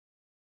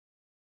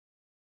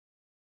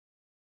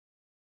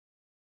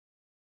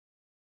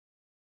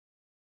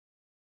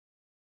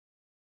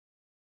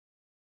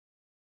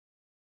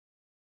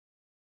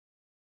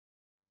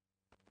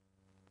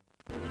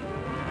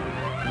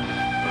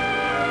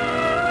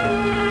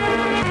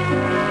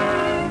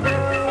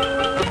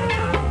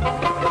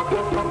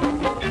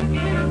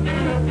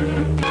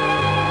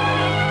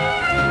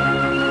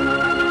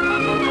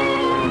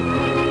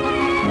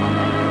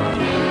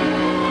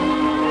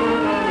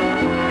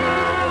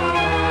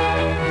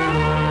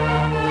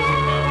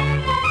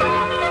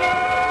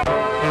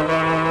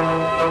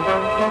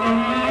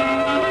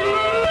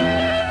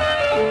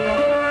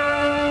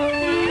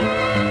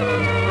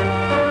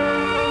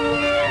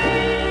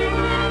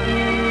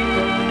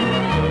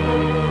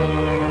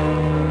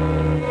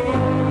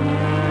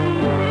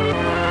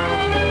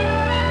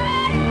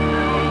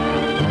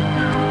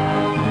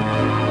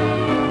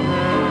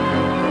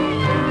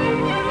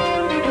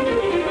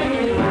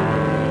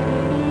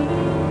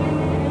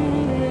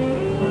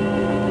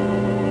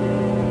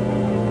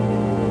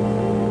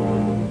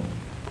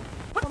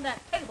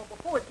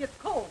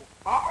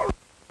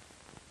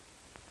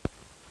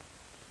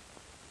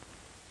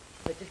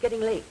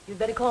running late. You'd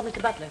better call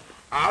Mr. Butler.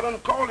 I done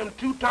called him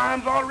 2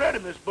 times already,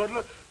 Miss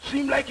Butler.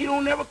 Seems like he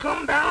don't never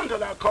come down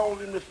till I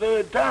called him the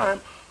 3rd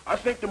time. I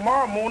think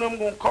tomorrow morning I'm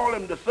gonna call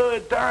him the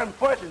 3rd time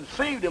first and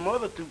save them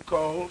other 2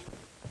 calls.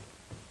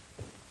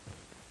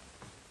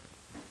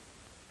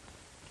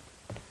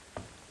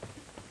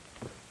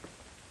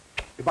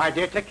 Goodbye,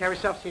 dear. Take care of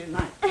yourself. See you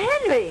tonight.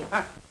 Henry!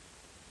 Huh?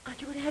 Aren't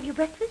you going to have your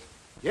breakfast?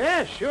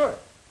 Yeah, sure.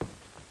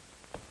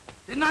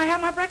 Didn't I have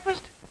my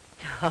breakfast?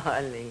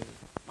 Darling.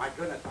 My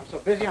goodness, I'm so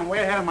busy, I'm way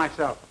ahead of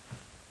myself.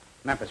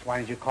 Memphis, why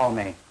didn't you call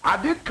me? I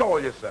did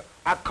call you, sir.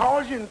 I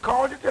called you and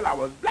called you till I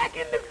was black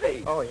in the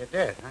face. Oh, you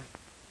did, huh?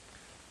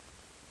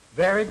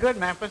 Very good,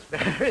 Memphis.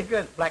 Very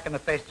good. Black in the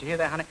face. Did you hear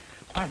that, honey?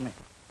 Pardon me.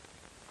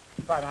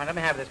 Pardon, honey. Let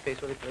me have this piece,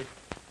 will you, please?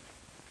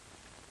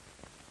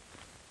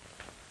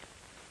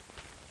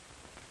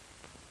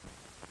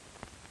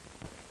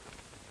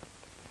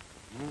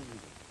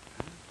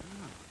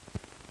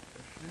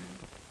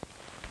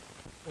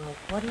 Well,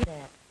 what is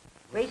that?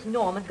 Grace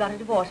Norman's got a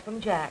divorce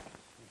from Jack.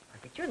 A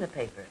picture in the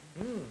paper.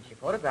 She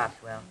photographs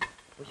well.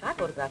 Wish I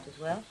photographed as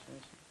well.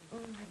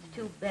 That's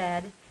too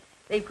bad.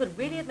 They could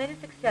really have made a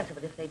success of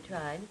it if they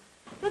tried.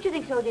 Don't you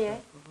think so, dear?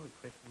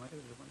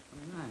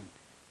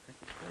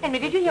 Henry,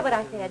 did you hear what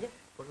I said?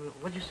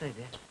 What'd you say,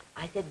 dear?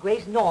 I said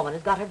Grace Norman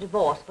has got her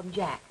divorce from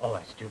Jack. Oh,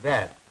 that's too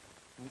bad.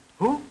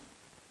 Who?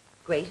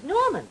 Grace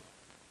Norman.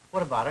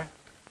 What about her?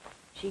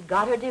 She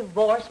got her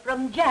divorce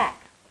from Jack.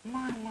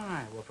 My.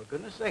 Well, for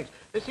goodness sakes,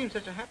 they seem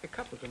such a happy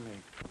couple to me.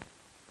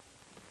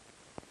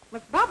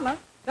 Miss Butler,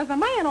 there's a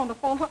man on the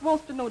phone who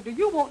wants to know, do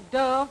you want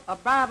doves or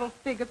Bible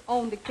figures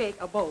on the cake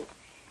or both?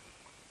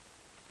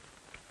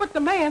 But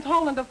the man's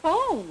holding the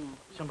phone.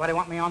 Somebody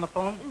want me on the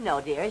phone? No,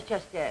 dear. It's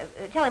just,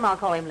 tell him I'll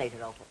call him later,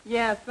 Opal.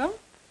 Yes, sir.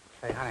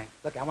 Hey, honey,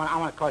 look, I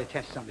want to call your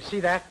attention to something. See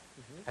that?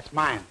 That's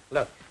mine.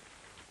 Look.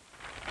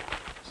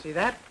 See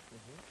that?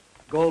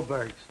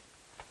 Goldberg's.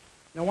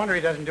 No wonder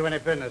he doesn't do any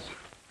business.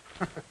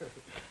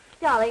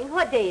 Darling,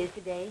 what day is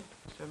today?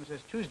 7 says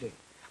Tuesday.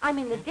 I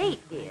mean the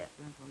date, dear.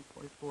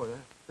 44,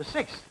 the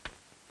 6th.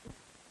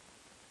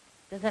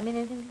 Does that mean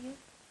anything to you?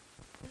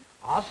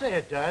 I'll say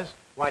it does.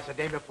 Why, it's the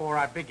day before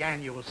our big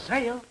annual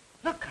sale.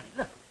 Look, honey,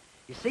 look.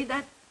 You see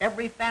that?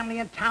 Every family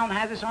in town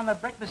has this on their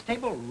breakfast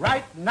table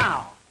right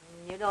now.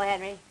 You know,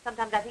 Henry,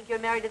 sometimes I think you're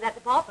married to that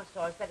department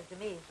store. Said it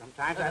to me.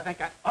 Sometimes I think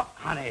Oh,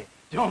 honey,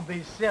 don't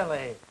be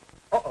silly.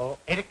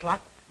 8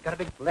 o'clock. Got a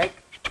big lake.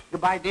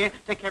 Goodbye, dear.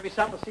 Take care of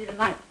yourself. We'll see you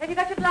tonight. Have you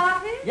got your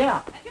glasses?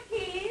 Yeah. And your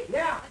keys?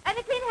 Yeah. And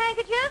a clean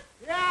handkerchief?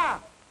 Yeah.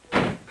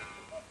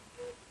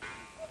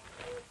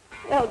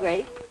 Well,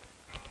 Grace,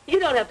 you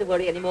don't have to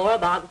worry anymore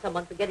about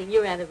someone forgetting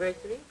your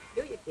anniversary,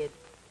 do you, kid?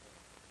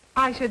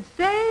 I should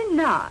say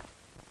not.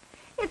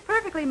 It's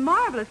perfectly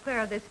marvelous,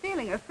 Clara, this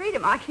feeling of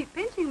freedom. I keep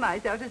pinching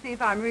myself to see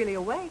if I'm really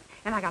awake.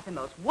 And I got the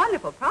most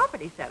wonderful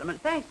property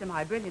settlement, thanks to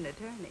my brilliant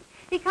attorney.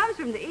 He comes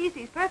from the East.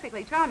 He's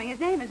perfectly charming. His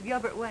name is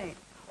Gilbert Wayne.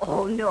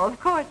 Oh, no, of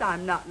course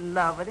I'm not in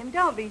love with him.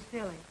 Don't be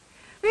silly.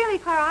 Really,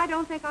 Clara, I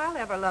don't think I'll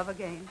ever love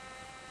again.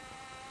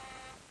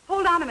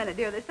 Hold on a minute,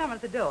 dear. There's someone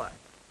at the door.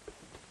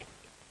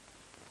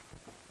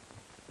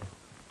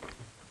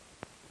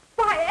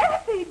 Why,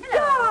 Effie,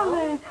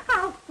 darling,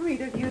 how sweet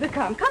of you to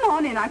come. Come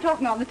on in. I'm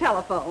talking on the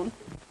telephone.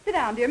 Sit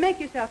down, dear. Make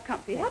yourself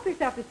comfy. Help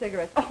yourself to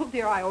cigarettes. Oh,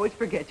 dear, I always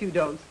forget you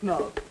don't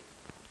smoke.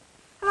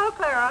 Hello,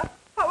 Clara.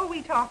 What were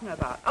we talking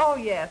about? Oh,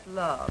 yes,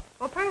 love.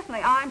 Well, personally,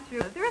 I'm sure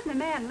that there isn't a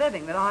man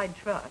living that I'd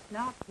trust.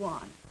 Not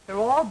one. They're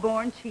all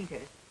born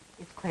cheaters.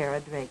 It's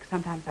Clara Drake.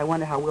 Sometimes I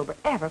wonder how Wilbur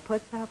ever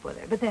puts up with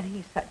her. But then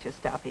he's such a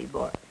stuffy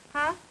boy.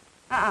 Huh?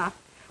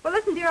 Well,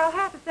 listen, dear, I'll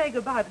have to say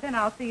goodbye, but then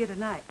I'll see you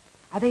tonight.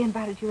 Are they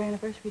invited to your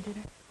anniversary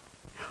dinner?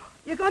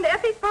 You're going to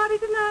Effie's party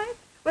tonight?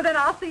 Well, then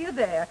I'll see you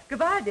there.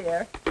 Goodbye,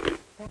 dear.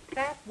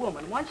 That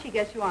woman, once she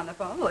gets you on the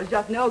phone, there's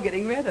just no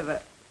getting rid of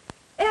her.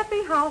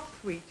 Effie, how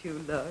sweet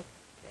you look.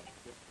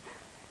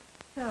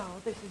 So,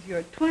 this is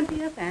your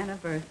 20th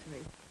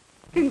anniversary.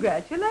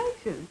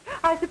 Congratulations.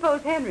 I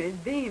suppose Henry's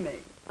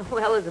beaming.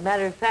 Well, as a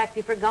matter of fact,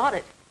 he forgot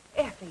it.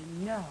 Effie,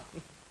 no.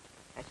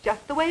 That's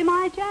just the way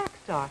my Jack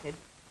started.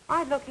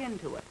 I'd look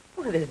into it.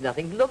 Well, there's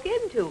nothing to look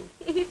into.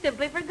 He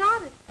simply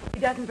forgot it. He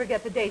doesn't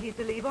forget the date he's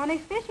to leave on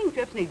his fishing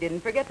trips, and he didn't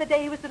forget the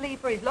day he was to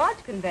leave for his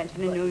lodge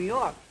convention in New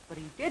York. But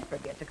he did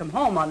forget to come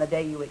home on the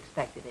day you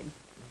expected him.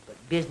 But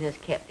business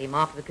kept him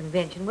after the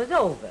convention was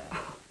over.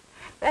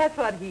 That's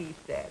what he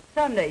said.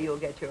 Someday you'll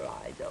get your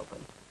eyes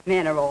open.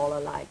 Men are all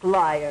alike.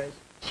 Liars.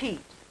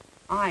 Cheats.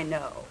 I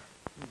know.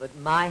 But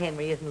my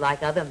Henry isn't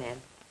like other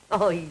men.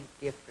 Oh, he's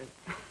different.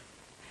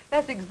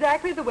 That's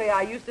exactly the way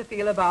I used to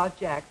feel about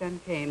Jack. Then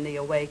came the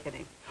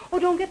awakening. Oh,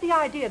 don't get the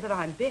idea that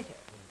I'm bitter.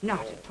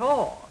 Not at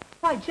all.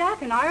 Why,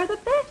 Jack and I are the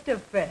best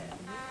of friends.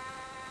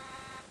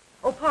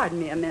 Oh, pardon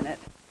me a minute.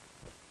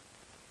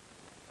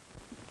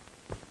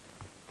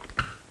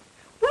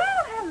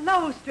 Well,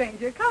 hello,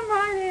 stranger. Come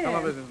right in.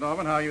 Hello, Mrs.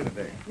 Norman. How are you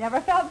today? Never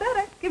felt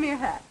better. Give me your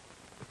hat.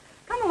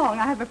 Come along.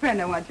 I have a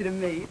friend I want you to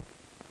meet.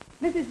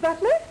 Mrs.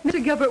 Butler?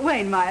 Mr. Gilbert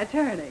Wayne, my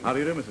attorney. How do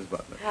you do, Mrs.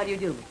 Butler? How do you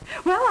do?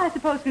 Well, I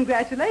suppose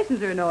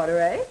congratulations are in order,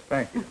 eh?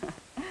 Thank you.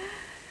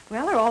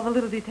 Well, are all the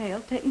little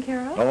details taken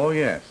care of? Oh,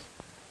 yes.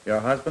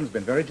 Your husband's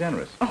been very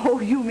generous. Oh,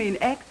 you mean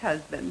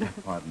ex-husband.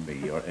 Pardon me,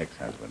 your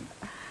ex-husband.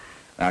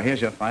 Now,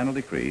 here's your final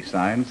decree,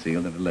 signed,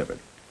 sealed, and delivered.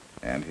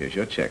 And here's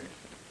your check.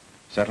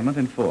 Settlement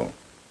in full.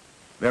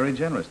 Very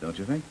generous, don't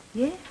you think?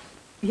 Yes.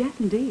 Yes,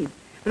 indeed.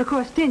 But, of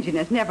course,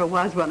 stinginess never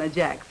was one of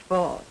Jack's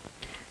faults.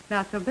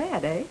 Not so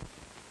bad, eh?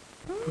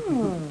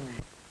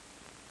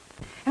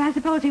 And I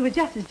suppose he was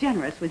just as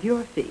generous with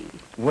your fee.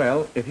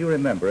 Well, if you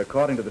remember,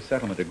 according to the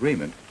settlement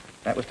agreement,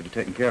 that was to be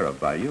taken care of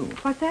by you.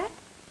 What's that?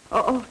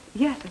 Oh,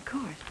 yes, of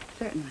course.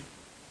 Certainly.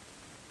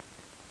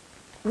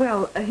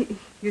 Well,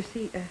 you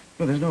see,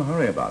 Well, there's no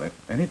hurry about it.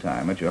 Any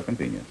time at your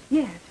convenience.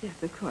 yes,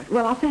 of course.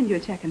 Well, I'll send you a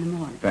check in the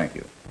morning. Thank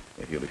you.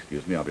 If you'll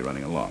excuse me, I'll be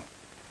running along.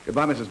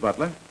 Goodbye, Mrs.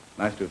 Butler.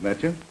 Nice to have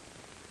met you.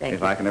 Thank If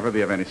you. I can ever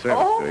be of any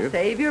service to you.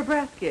 Save your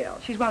breath, Gil.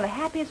 She's one of the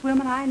happiest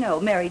women I know.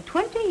 Married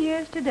 20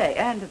 years today,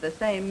 and to the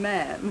same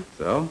man.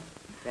 So,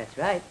 That's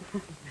right.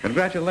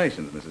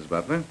 congratulations, Mrs.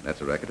 Butler.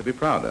 That's a record to be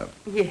proud of.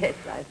 Yes,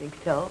 I think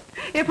so.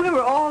 If we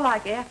were all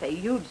like Effie,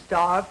 you'd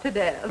starve to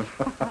death.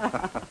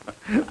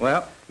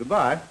 Well,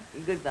 goodbye.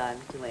 Goodbye,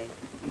 Mr. Wayne.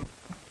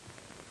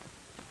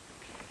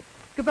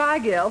 Goodbye,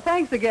 Gil.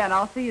 Thanks again.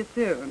 I'll see you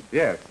soon.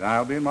 Yes,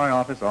 I'll be in my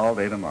office all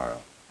day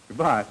tomorrow.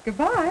 Goodbye.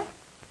 Goodbye.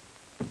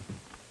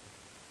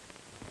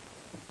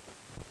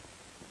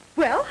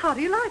 Well, how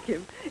do you like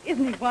him?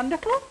 Isn't he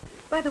wonderful?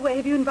 By the way,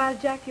 have you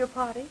invited Jack to your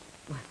party?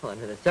 Well,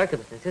 under the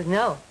circumstances,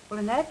 no. Well,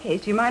 in that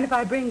case, do you mind if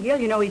I bring Gil?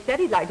 You know, he said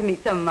he'd like to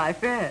meet some of my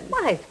friends.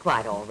 Why, it's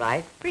quite all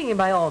right. Bring him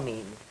by all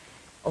means.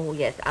 Oh,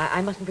 yes,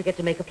 I mustn't forget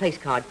to make a place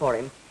card for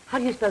him. How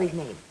do you spell his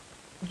name?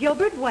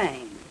 Gilbert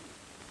Wayne.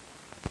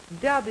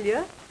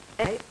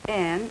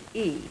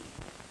 W-A-N-E.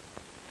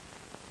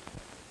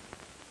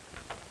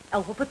 Oh,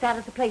 we'll put that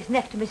at the place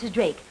next to Mrs.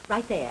 Drake,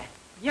 right there.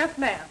 Yes,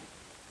 ma'am.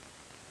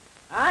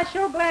 I'm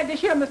sure glad to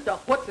hear Mr.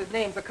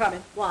 What's-his-names are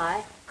coming.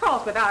 Why?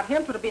 'Cause without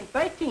him, 'twould have been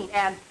 13,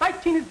 and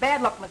 13 is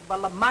bad luck, Miss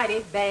Butler, mighty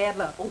bad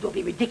luck. Oh, don't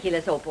be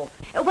ridiculous, Opal.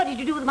 What did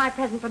you do with my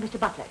present for Mr.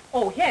 Butler?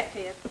 Oh, here it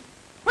is.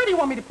 Where do you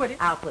want me to put it?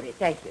 I'll put it,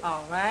 thank you.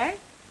 All right.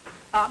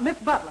 Miss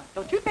Butler,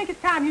 don't you think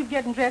it's time you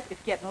getting dressed?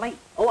 It's getting late.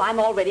 Oh, I'm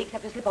all ready,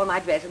 except to slip on my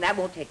dress, and that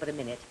won't take but a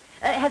minute.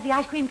 Has the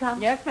ice cream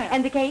come? Yes, ma'am.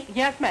 And the cake?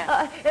 Yes,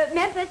 ma'am.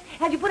 Memphis,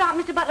 have you put out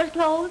Mr. Butler's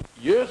clothes?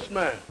 Yes,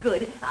 ma'am.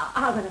 Good.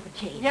 I'll run up and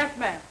change. Yes,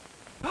 ma'am.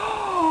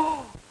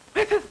 Oh,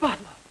 Mrs.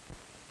 Butler,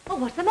 Oh,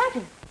 what's the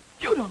matter?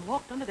 you done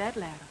walked under that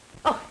ladder.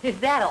 Oh, is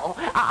that all?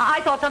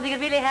 I thought something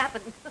had really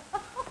happened.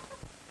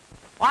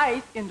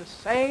 Twice in the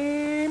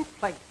same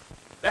place.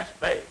 That's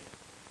bad.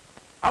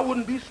 I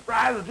wouldn't be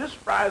surprised if this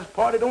surprise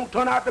party don't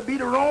turn out to be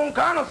the wrong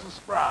kind of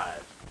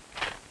surprise.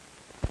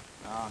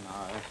 No,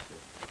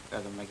 that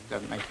doesn't make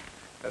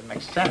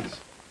sense.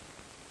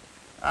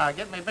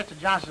 Get me Mr.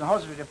 Johnson's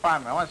hosiery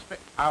department. I want to speak.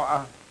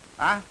 I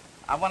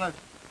want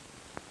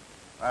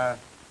to.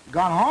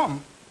 Gone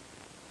home.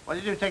 What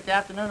did you do? Take the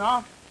afternoon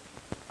off?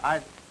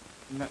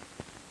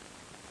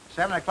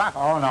 7 o'clock?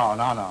 Oh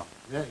no.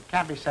 It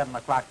can't be 7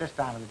 o'clock this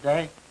time of the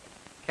day.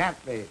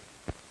 Can't be.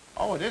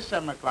 Oh, it is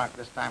 7 o'clock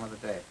this time of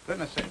the day.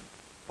 Goodness sake.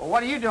 Well,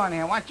 what are you doing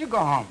here? Why don't you go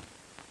home?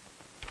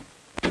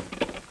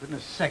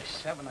 Goodness sakes,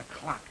 7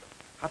 o'clock.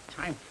 How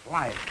time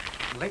flies.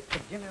 Late for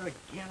dinner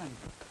again, and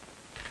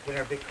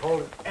dinner be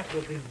cold, and F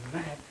will be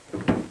mad.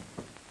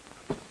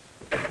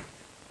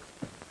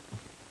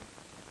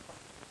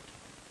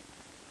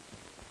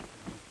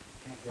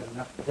 Can't get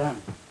enough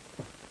done.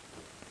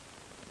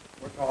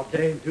 Work all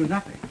day and do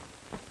nothing.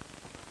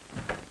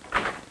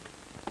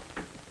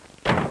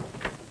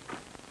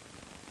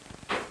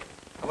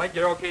 I'd like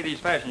you to okay these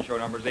fashion show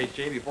numbers,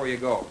 H.J., before you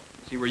go.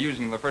 See, we're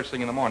using them the first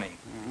thing in the morning.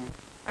 Mm-hmm.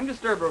 I'm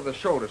disturbed over the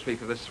shoulder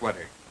sweep of this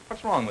sweater.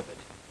 What's wrong with it?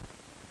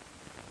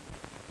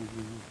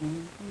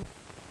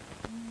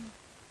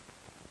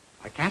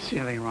 I can't see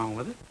anything wrong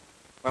with it.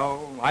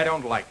 Well, I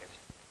don't like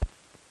it.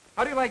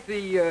 How do you like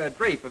the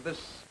drape of this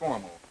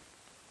formal?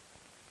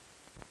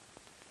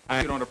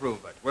 You don't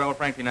approve of it. Well,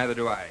 frankly, neither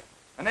do I.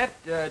 And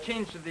that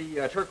change to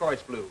the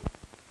turquoise blue.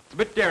 It's a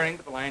bit daring,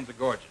 but the lines are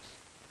gorgeous.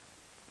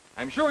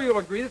 I'm sure you'll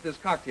agree that this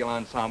cocktail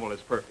ensemble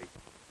is perfect.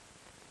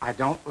 I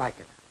don't like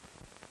it.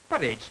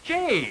 But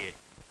H.J.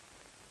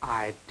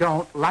 I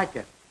don't like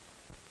it.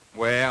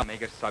 Well,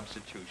 make a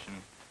substitution.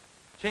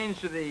 Change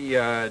to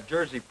the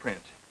jersey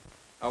print.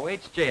 Oh,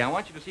 H.J., I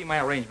want you to see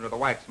my arrangement of the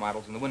wax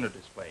models in the window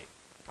display.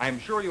 I'm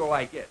sure you'll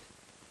like it.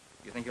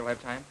 You think you'll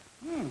have time?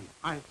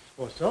 I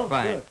suppose so.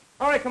 Fine. Good.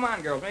 All right, come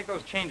on, girls. Make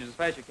those changes as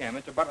fast as you can.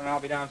 Mr. Butler and I'll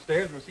be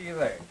downstairs. We'll see you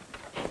there.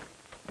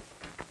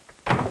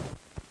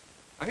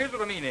 Now, here's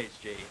what I mean,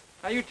 H.J.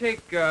 Now, you take,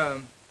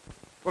 well,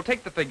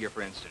 take the figure,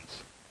 for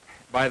instance.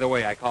 By the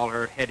way, I call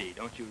her Hetty.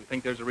 Don't you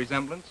think there's a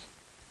resemblance?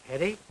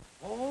 Hetty?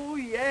 Oh,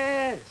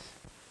 yes.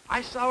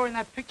 I saw her in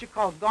that picture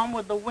called Gone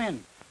with the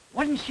Wind.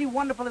 Wasn't she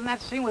wonderful in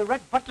that scene with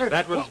Red Butler?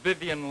 That was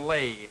Vivian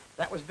Leigh.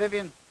 That was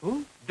Vivian...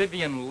 Who?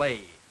 Vivian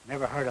Leigh.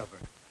 Never heard of her.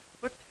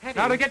 But Hetty...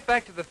 Now, to get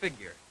back to the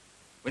figure.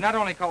 We not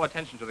only call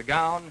attention to the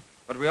gown,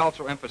 but we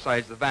also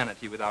emphasize the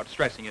vanity without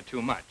stressing it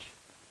too much.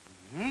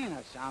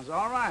 That sounds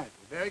all right.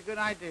 Very good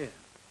idea.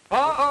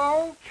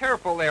 Uh-oh,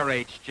 careful there,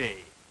 H.J.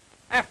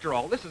 After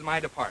all, this is my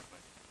department.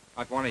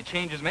 If you want any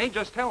changes made,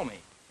 just tell me.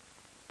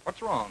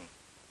 What's wrong?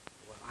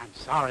 Well, I'm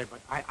sorry,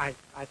 but I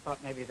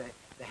thought maybe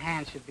the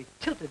hand should be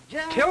tilted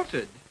just...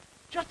 Tilted?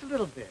 Just a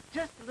little bit.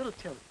 Just a little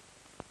tilt.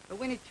 A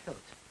winny tilt.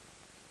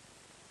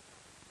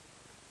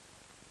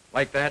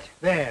 Like that?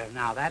 There,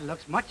 now, that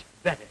looks much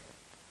better.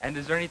 And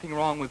is there anything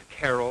wrong with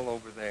Carol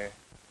over there?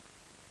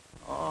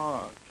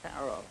 Oh,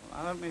 Carol.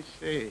 Now, let me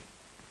see.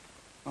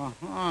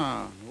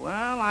 Uh-huh.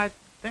 Well, I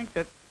think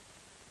that...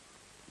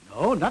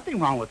 No, nothing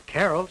wrong with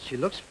Carol. She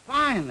looks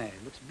fine there.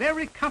 Looks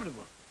very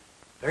comfortable.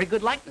 Very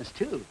good likeness,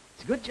 too.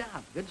 It's a good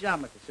job. Good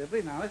job, Mr.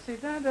 Sibley. Now, let's see.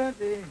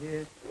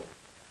 Here.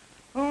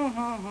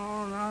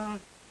 No.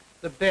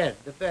 The bed.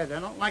 I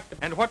don't like the...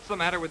 And what's the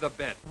matter with the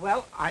bed?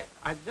 Well, I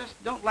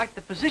just don't like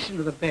the position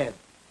of the bed.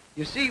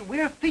 You see,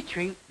 we're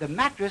featuring the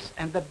mattress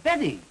and the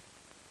bedding.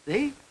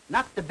 See?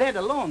 Not the bed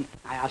alone.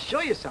 Now, I'll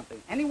show you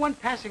something. Anyone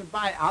passing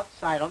by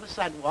outside on the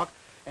sidewalk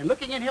and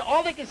looking in here,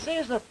 all they can see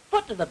is the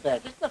foot of the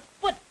bed. Just the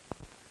foot.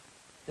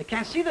 They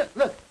can't see the...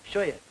 Look,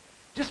 show you.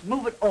 Just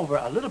move it over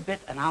a little bit,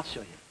 and I'll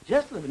show you.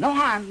 Just a little bit. No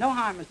harm,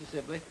 Mr.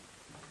 Sibley.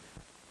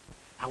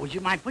 Now, would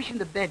you mind pushing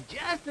the bed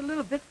just a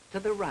little bit to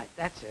the right?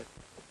 That's it.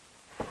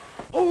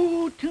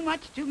 Oh, too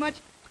much.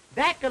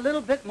 Back a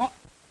little bit more.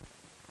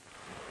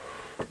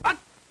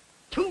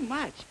 Too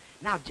much.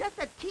 Now, just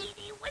a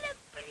teeny little...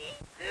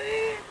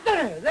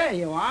 There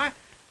you are.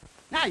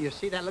 Now, you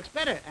see, that looks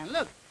better. And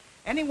look,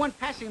 anyone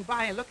passing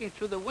by and looking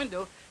through the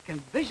window can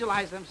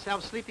visualize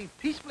themselves sleeping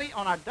peacefully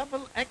on our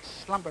double-X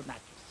slumber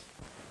mattress.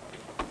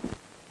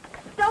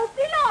 Don't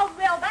be long,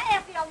 Wilbur.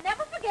 Effie'll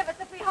never forgive us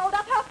if we hold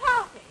up her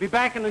party. Be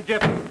back in a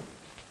jiffy.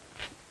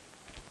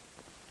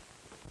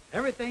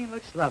 Everything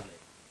looks lovely.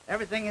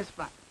 Everything is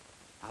fine.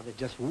 Now, there's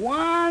just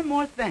one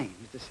more thing,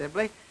 Mr.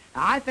 Sibley.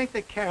 Now, I think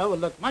that Carol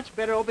would look much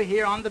better over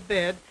here on the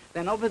bed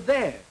than over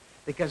there.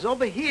 Because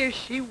over here,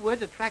 she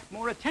would attract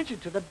more attention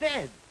to the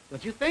bed.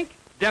 Don't you think?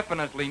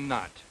 Definitely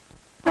not.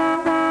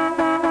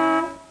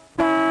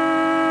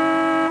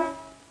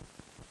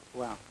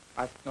 Well,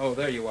 Oh,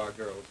 there you are,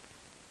 girls.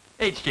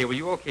 H.J., will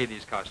you okay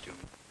these costumes?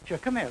 Sure,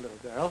 come here, little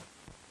girl.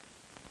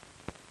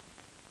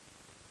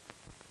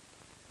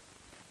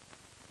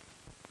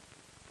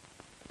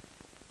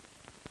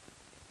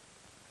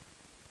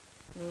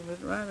 Move it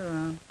right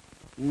around.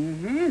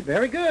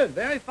 Very good.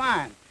 Very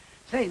fine.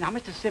 Say, now,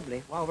 Mr.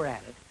 Sibley, while we're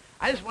at it,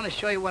 I just want to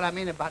show you what I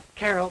mean about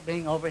Carol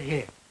being over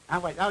here. Now,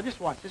 wait. Oh, just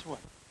watch.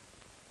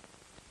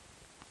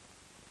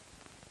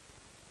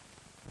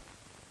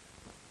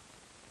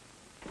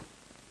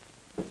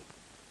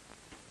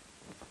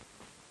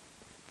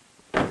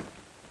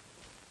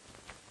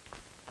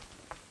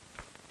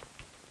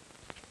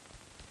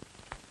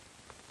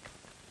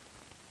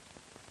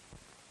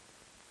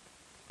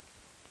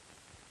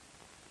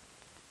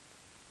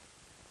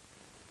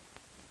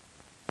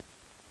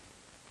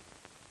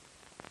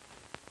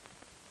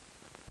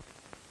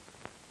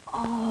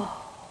 Oh.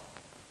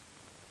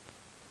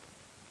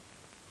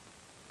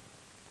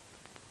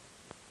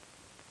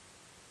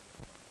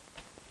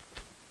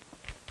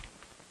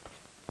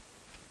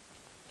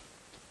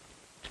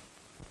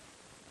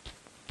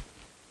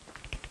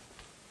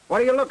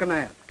 What are you looking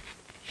at?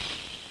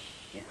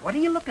 Yeah, what are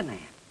you looking at?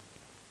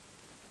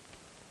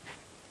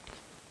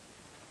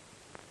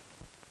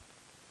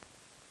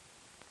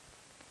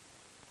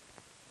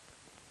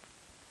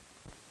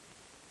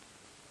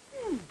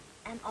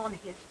 And on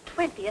his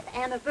 20th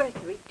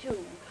anniversary,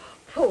 too.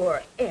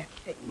 Poor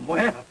Effie.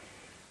 Well,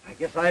 I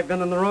guess I've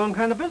been in the wrong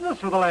kind of business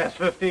for the last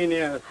 15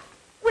 years.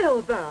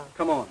 Wilbur.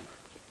 Come on.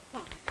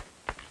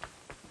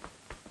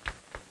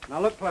 Now,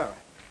 look, Clara.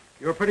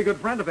 You're a pretty good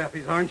friend of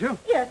Effie's, aren't you?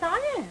 Yes,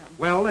 I am.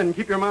 Well, then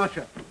keep your mouth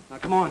shut. Now,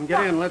 come on,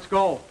 get in. Let's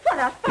go. What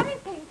a funny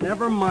thing.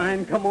 Never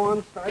mind. Come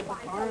on, start the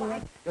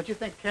car. Don't you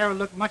think Carol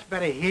looked much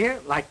better here,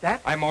 like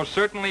that? I most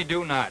certainly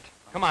do not.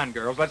 Come on,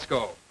 girls, let's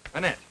go.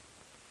 Annette.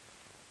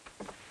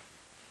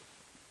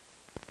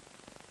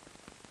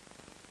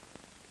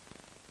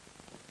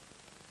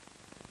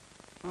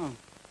 Oh,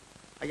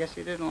 I guess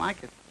he didn't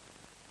like it.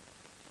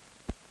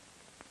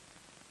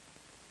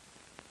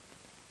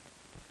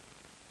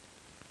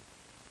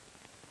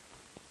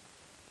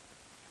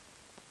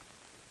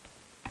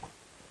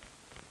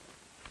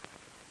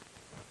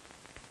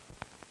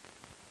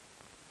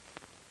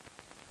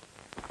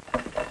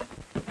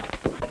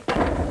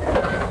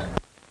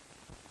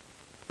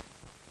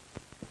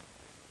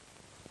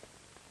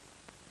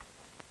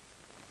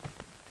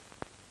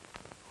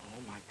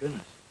 Oh, my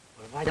goodness.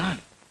 What have I done?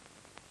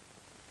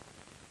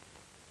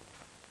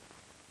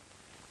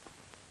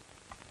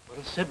 What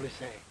does Sibley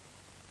say?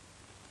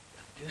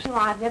 Well,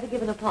 I've never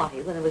given a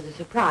party when there was a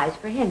surprise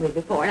for Henry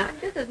before, and I'm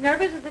just as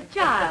nervous as a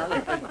child.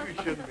 You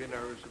shouldn't be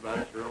nervous about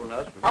it, your own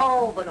husband.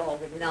 Oh, but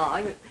Alden,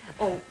 no.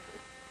 Oh,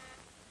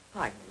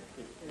 pardon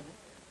me.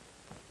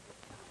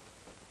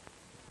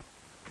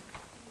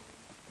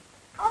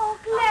 Oh,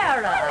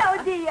 Clara.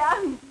 Hello,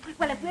 dear.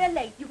 Well, if we're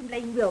late, you can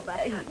blame Wilbur.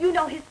 You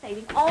know his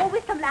saving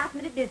always some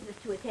last-minute business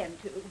to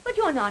attend to. But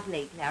you're not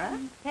late, Clara.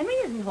 Henry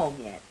isn't home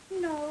yet.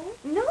 No.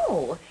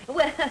 No.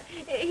 Well,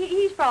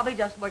 he's probably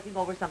just working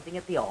over something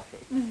at the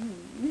office. You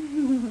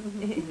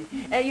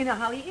know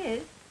how he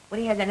is. When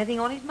he has anything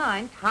on his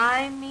mind,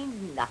 time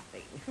means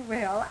nothing.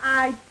 Well,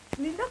 I'd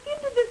look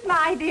into this,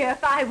 my dear,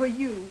 if I were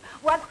you.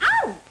 What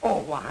out?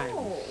 Oh,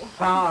 I'm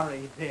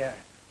sorry, dear.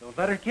 Don't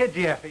let her kid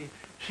you, Effie.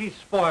 She's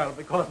spoiled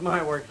because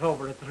my work's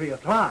over at 3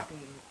 o'clock.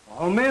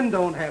 All men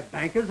don't have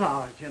banker's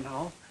hours, you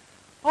know.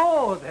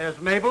 Oh, there's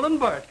Mabel and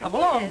Bert. Come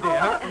along,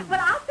 dear. Well,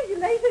 I'll see you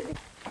later.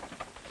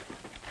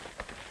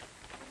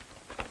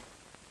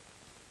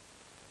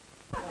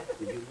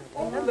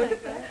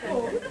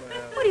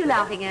 What are you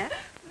laughing at?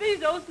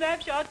 These old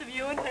snapshots of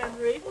you and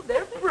Henry.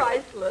 They're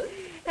priceless.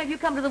 Have you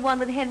come to the one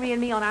with Henry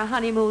and me on our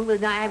honeymoon with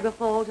Niagara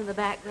Falls in the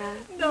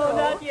background? No,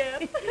 not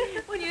yet.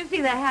 When you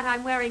see the hat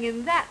I'm wearing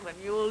in that one,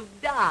 you'll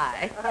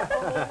die.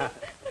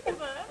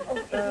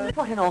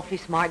 What an awfully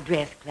smart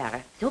dress,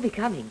 Clara. So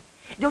becoming.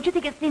 Don't you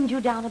think it thins you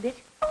down a bit?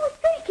 Oh,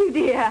 thank you,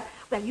 dear.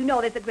 Well, you know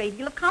there's a great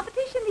deal of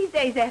competition these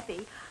days,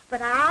 Effie.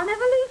 But I'll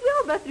never lose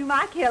Wilbur through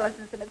my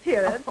carelessness and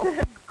appearance.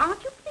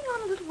 Aren't you putting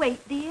on a little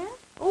weight, dear?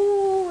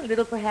 Oh, a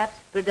little perhaps,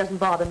 but it doesn't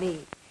bother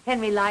me.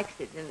 Henry likes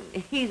it, and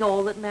he's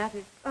all that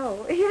matters.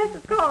 Oh, yes,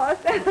 of course.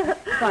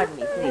 Pardon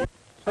me, please.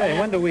 Say,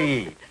 when do we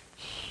eat?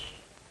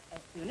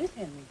 As soon as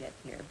Henry gets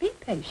here, be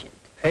patient.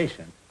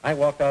 Patient. I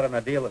walked out on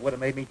a deal that would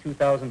have made me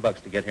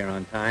 $2,000 to get here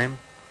on time.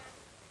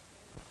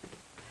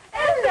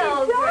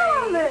 Hello,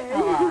 darling. Grace.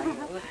 How are you?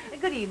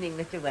 Good evening,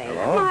 Mr. Wayne.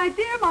 Hello. My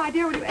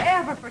dear, will you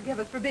ever forgive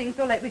us for being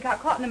so late? We got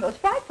caught in the most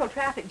frightful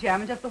traffic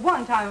jam, and just the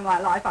one time in my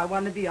life I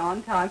wanted to be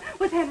on time.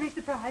 Was Henry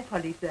surprised?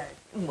 What did he say?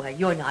 Well,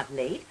 you're not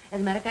late.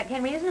 As a matter of fact,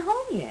 Henry isn't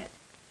home yet.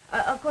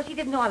 Of course, he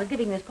didn't know I was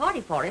giving this party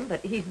for him,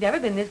 but he's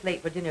never been this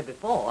late for dinner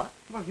before.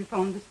 Well, have you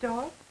phoned the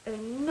store?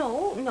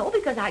 No,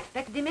 because I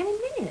expected him any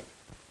minute.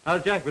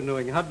 How's Jack been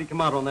doing? How did he come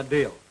out on that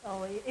deal?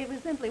 Oh, it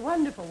was simply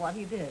wonderful what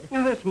he did.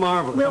 Yeah, that's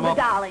marvelous. Wilbur,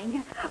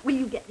 darling, will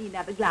you get me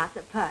another glass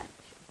of punch?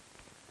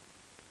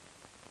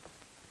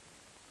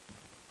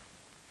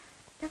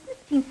 Doesn't it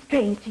seem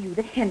strange to you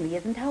that Henry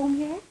isn't home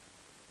yet?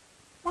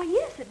 Why,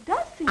 yes, it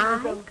does seem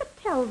as I though... could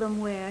tell them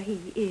where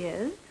he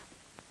is.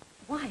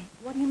 Why,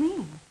 what do you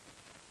mean?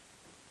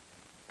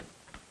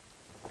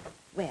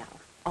 Well,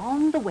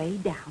 on the way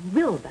down,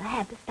 Wilbur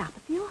had to stop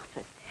at the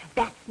office.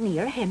 That's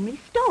near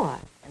Henry's store.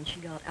 And she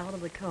got out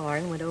of the car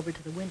and went over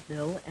to the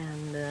window,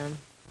 and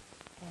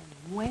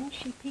when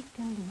she peeked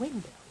in the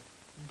window,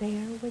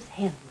 there was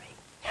Henry.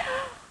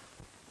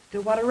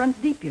 Stillwater runs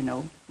deep, you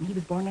know. And he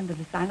was born under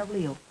the sign of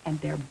Leo, and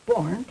they're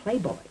born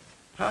playboys.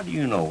 How do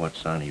you know what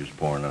sign he was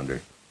born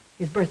under?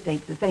 His birth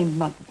date's the same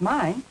month as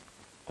mine.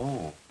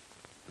 Oh,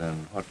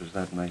 then what does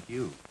that make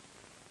you?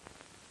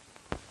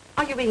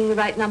 Are you reading the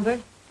right number?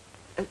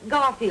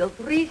 Garfield,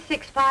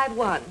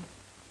 3651.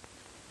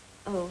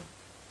 Oh,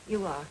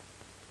 you are.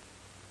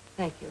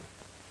 Thank you.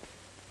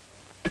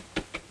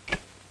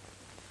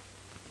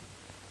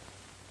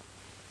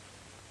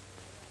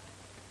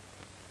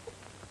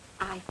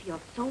 I feel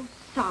so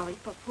sorry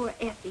for poor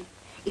Effie.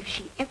 If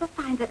she ever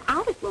finds it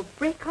out, it will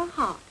break her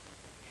heart.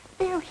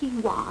 There he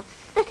was,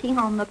 sitting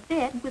on the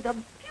bed with a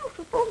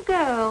beautiful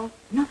girl.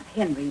 Not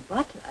Henry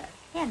Butler.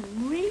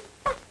 Henry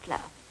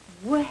Butler.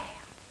 Well,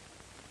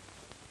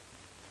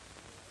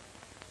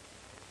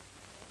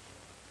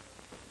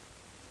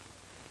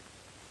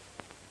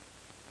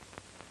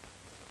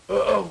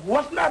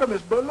 What's the matter,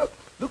 Miss Butler?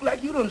 Look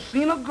like you done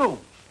seen a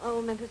ghost.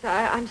 Oh, Memphis,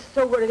 I'm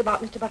so worried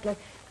about Mr. Butler.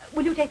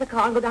 Will you take the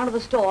car and go down to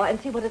the store and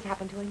see what has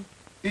happened to him?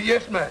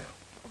 Yes, ma'am.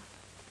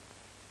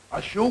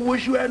 I sure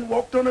wish you hadn't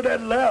walked under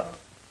that ladder.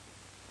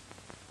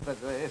 But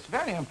it's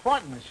very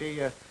important.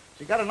 She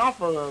got an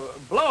awful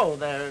blow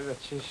there.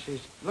 She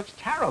looks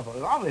terrible.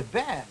 It's awfully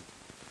bad.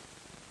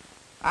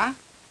 Huh?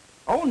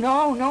 Oh,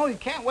 no, you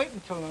can't wait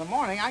until in the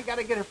morning. I got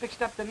to get her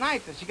fixed up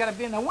tonight. She got to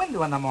be in the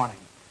window in the morning.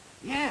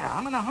 Yeah,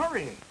 I'm in a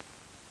hurry.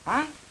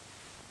 Huh?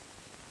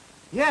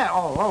 Yeah,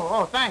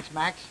 oh, thanks,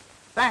 Max.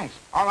 Thanks.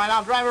 All right,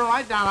 I'll drive her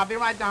right down. I'll be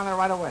right down there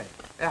right away.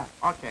 Yeah,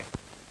 okay.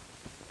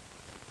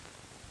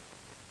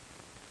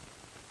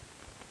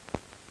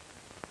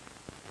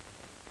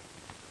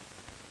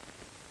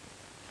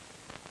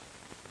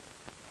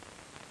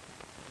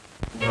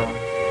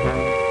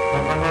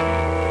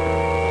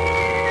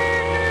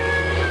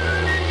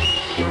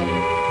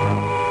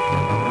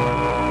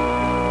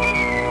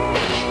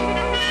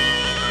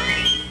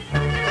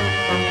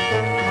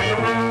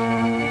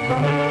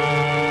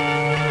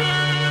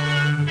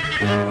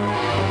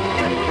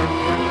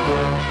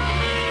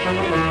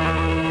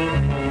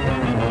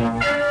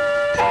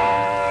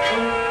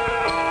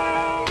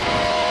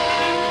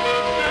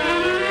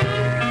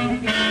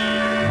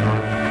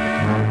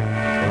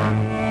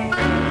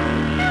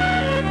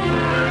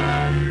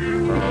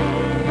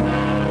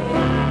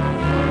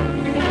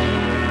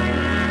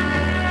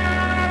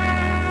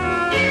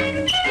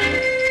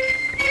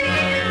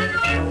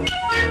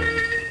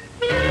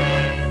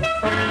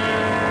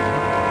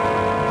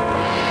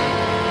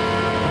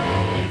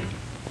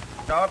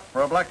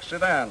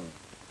 sedan.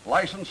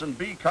 License in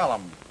B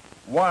column.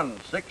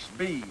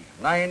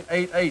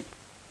 16B988.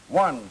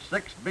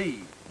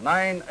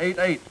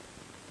 16B988.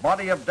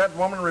 Body of dead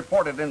woman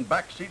reported in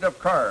back seat of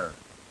car.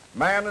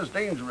 Man is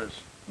dangerous.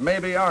 May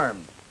be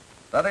armed.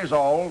 That is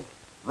all.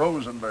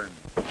 Rosenberg.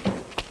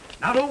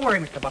 Now, don't worry,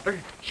 Mr. Butler.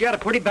 She had a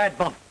pretty bad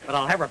bump, but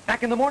I'll have her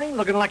back in the morning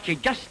looking like she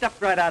just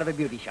stepped right out of a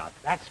beauty shop.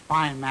 That's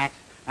fine, Max.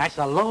 That's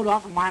a load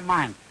off of my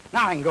mind.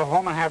 Now I can go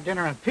home and have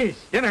dinner in peace.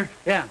 Dinner?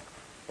 Yeah.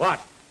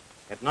 What?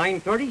 At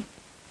 9:30?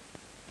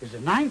 Is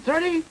it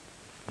 9:30?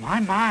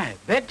 My,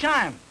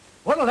 bedtime.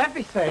 What'll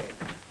Effie say?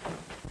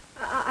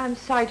 I'm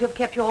sorry to have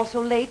kept you all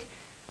so late.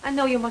 I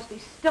know you must be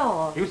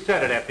starved. You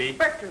said it, Effie.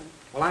 Bertram.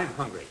 Well, I'm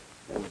hungry.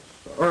 It's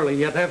early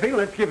yet, Effie.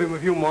 Let's give him a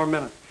few more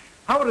minutes.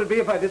 How would it be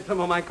if I did some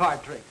of my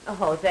card tricks?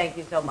 Oh, thank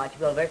you so much,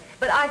 Wilbur.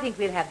 But I think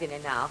we'll have dinner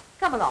now.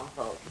 Come along,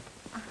 folks.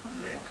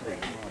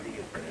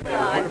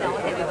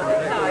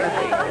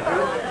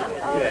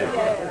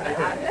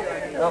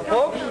 Now,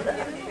 folks,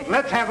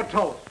 let's have a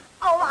toast.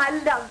 Oh, I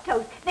love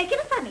toast. Make it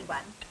a funny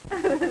one.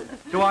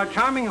 To our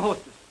charming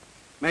hostess,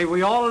 may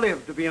we all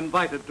live to be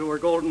invited to her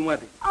golden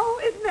wedding.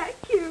 Oh, isn't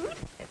that cute?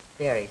 It's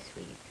very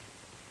sweet.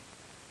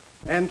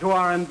 And to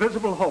our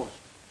invisible host,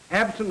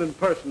 absent in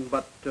person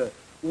but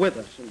with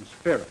us in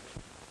spirit.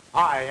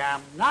 I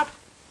am not.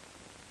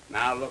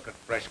 Now look at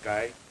fresh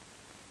guy.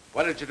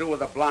 What did you do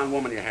with the blonde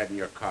woman you had in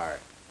your car?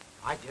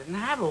 I didn't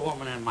have a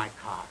woman in my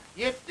car.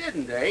 You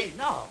didn't, eh?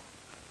 No.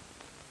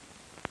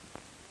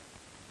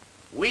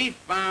 We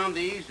found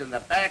these in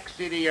the back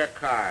seat of your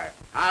car.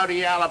 How do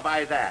you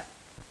alibi that?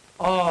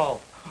 Oh,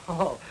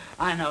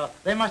 I know.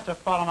 They must have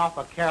fallen off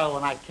a carol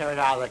when I carried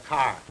out of the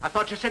car. I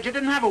thought you said you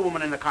didn't have a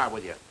woman in the car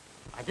with you.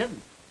 I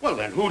didn't. Well,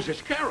 then who's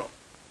this Carol?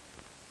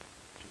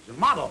 She's a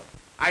model.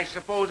 I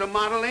suppose a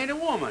model ain't a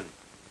woman.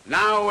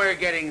 Now we're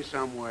getting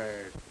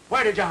somewhere.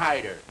 Where did you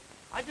hide her?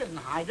 I didn't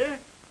hide her.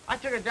 I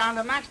took her down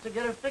to Max to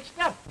get her fixed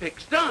up.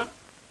 Fixed up?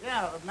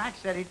 Yeah, Max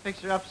said he'd fix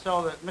her up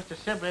so that Mr.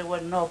 Sibley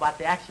wouldn't know about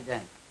the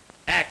accident.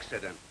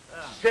 Accident.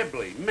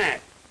 Sibley,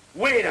 Matt.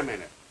 Wait a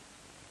minute.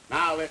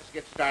 Now let's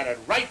get started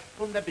right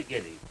from the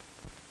beginning.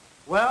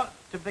 Well,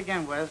 to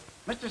begin with,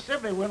 Mr.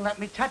 Sibley wouldn't let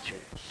me touch her.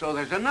 So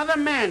there's another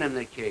man in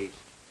the case.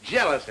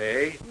 Jealous,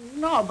 eh?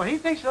 No, but he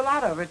thinks a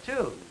lot of her,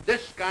 too.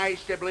 This guy,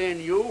 Sibley, and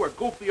you were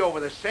goofy over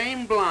the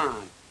same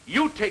blonde.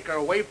 You take her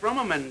away from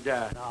him and,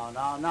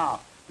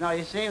 No,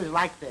 you see, it was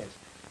like this.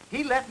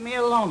 He left me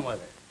alone with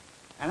her.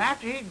 And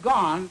after he'd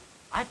gone,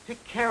 I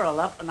picked Carol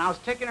up, and I was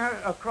taking her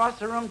across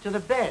the room to the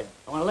bed.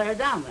 I want to lay her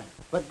down there.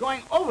 But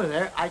going over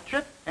there, I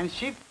tripped, and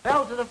she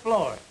fell to the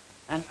floor.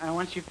 And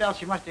when she fell,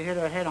 she must have hit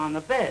her head on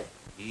the bed.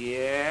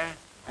 Yeah?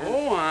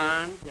 Go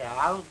on. Yeah,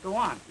 I'll go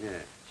on.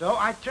 Yeah. So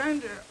I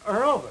turned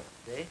her over,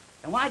 see?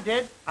 And when I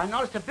did, I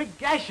noticed a big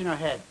gash in her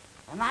head.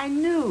 And I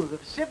knew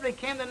that if Sibley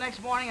came the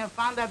next morning and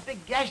found that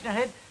big gash in her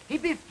head,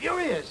 he'd be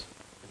furious.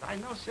 Because I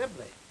know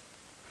Sibley.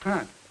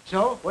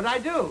 So what'd I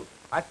do?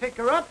 I pick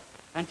her up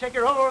and take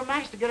her over to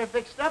Max to get her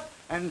fixed up,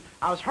 and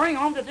I was hurrying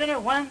home to dinner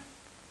when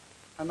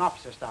an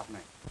officer stopped me.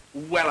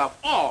 Well, of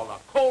all the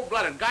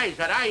cold-blooded guys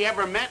that I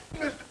ever met...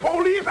 Mr.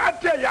 Police, I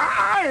tell you,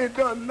 I ain't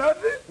done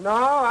nothing. No,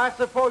 I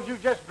suppose you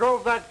just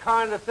drove that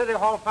car in the City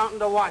Hall fountain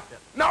to watch it.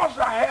 No,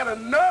 sir, I had a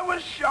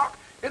nervous shock,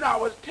 and I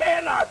was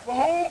tearing out for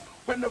home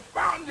when the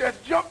fountain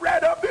just jumped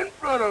right up in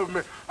front of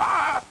me.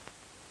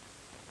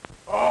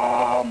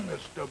 Oh,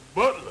 Mr.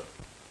 Butler,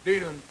 they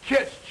done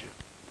catched you,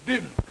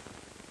 didn't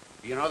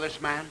they? You know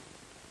this man?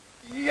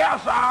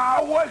 Yes,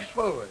 I works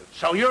for it.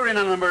 So you're in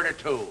on the murder,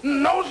 too?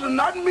 No, sir,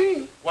 not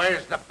me.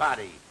 Where's the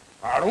body?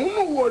 I don't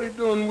know what he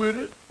done with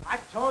it. I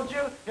told you,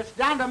 it's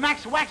down to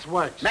Max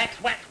Waxworks.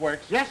 Max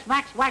Waxworks? Yes,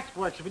 Max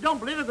Waxworks. If you don't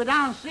believe it, go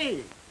down and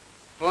see.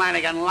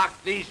 Flanagan,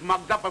 lock these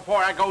mugs up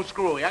before I go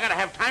screwy. I gotta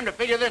have time to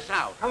figure this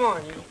out. Come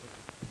on, you.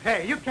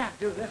 Hey, you can't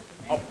do this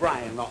to me.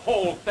 O'Brien, the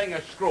whole thing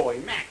is screwy.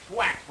 Max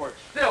Waxworks,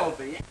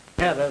 Sylvie.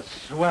 Had a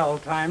swell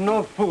time.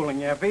 No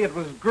fooling, Effie. It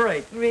was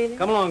great. Really?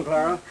 Come along,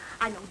 Clara.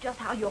 I know just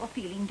how you're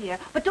feeling, dear.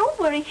 But don't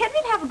worry,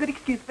 Henry'll have a good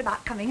excuse for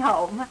not coming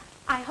home.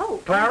 I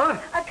hope.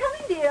 Clara?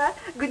 Coming, dear.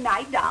 Good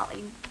night,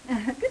 darling.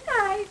 Good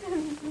night.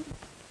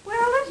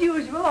 Well, as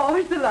usual,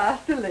 always the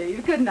last to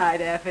leave. Good night,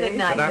 Effie. Good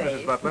night, Good night, Maeve.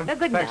 Mrs. Butler. Good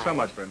Thanks night. so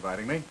much for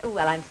inviting me.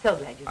 Well, I'm so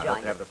glad you I hope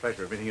joined to have us. the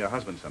pleasure of meeting your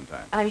husband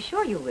sometime. I'm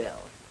sure you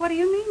will. What do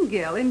you mean,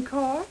 Gil? In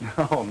court?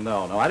 Oh,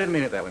 no, I didn't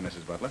mean it that way,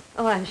 Mrs. Butler.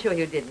 Oh, I'm sure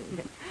you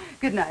didn't.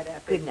 Good night,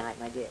 Effie. Good night,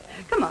 my dear.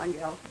 Come on,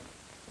 Gil.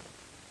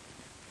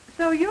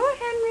 So your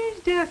Henry's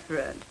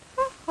different.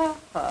 Ha, ha,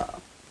 ha.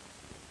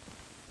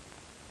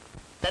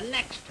 The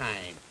next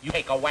time you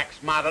take a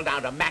wax model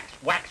down to Max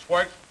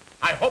Waxworks,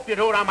 I hope you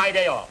do it on my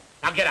day off.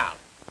 Now get out.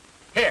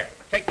 Here,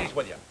 take these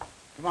with you.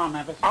 Come on,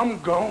 Memphis. I'm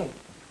gone.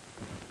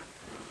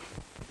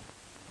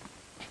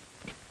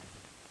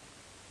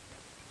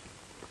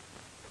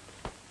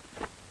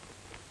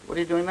 What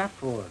are you doing that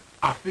for?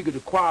 I figure the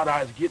quiet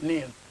eyes getting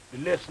in, the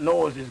less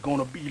noise is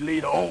gonna be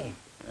later on.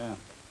 Yeah.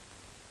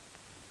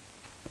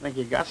 I think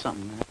you got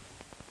something there.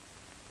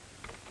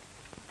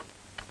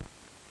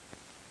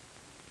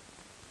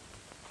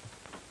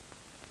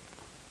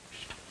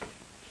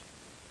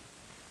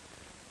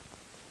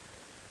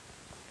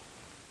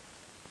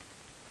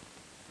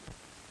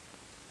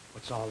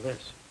 What's all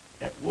this?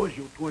 That was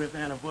your 20th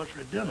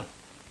anniversary dinner.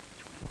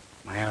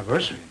 My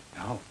anniversary?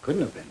 No,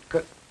 couldn't have been.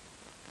 It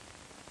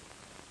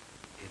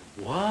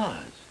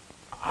was.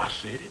 I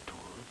said it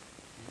was.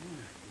 Yeah,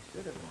 you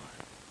said it was.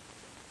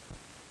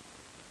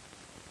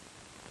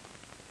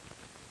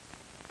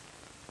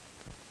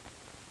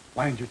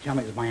 Why didn't you tell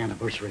me it was my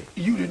anniversary?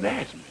 You didn't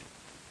ask me.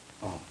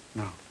 Oh,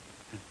 no.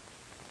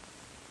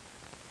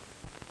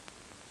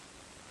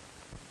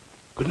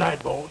 Good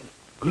night, boy.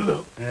 Good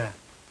luck. Yeah.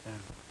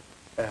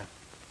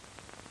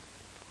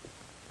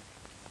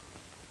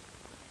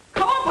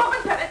 Come on, Pop,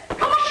 and tell it.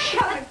 Come on, and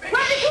tell it.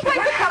 Where did you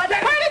take the color?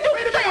 Where did you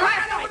stay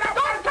last night?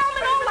 Don't tell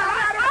me no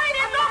lies. I ain't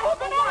in no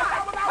hoop and no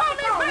lies. Tell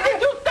me, where did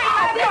you stay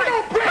last night? Tell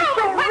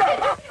me, where did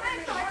you stay?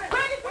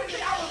 Where did you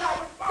stay?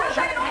 Just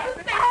say don't you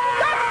stay.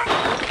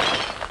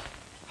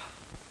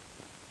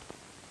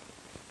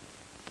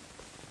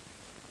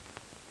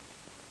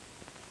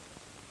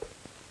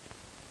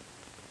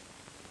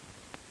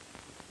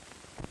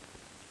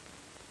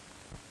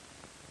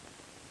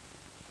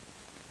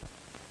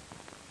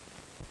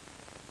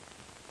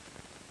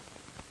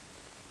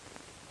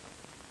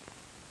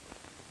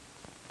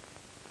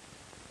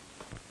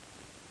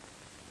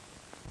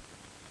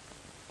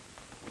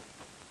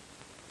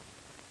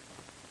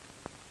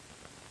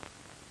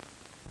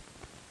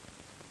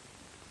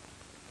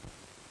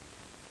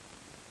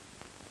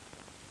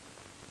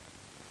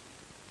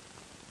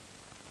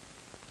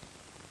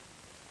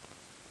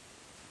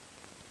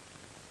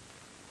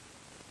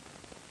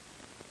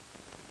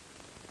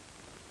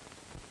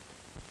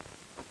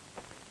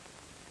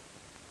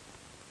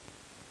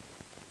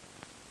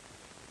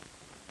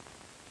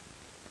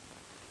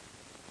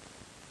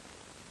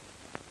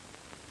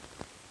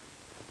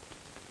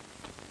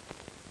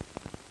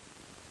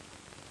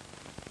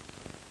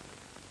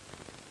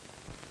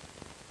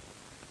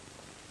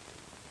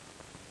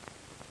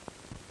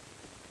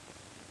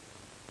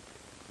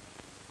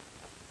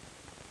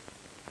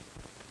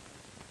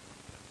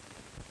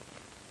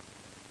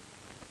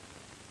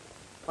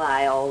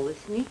 Why all the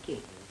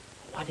sneaking?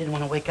 Oh, I didn't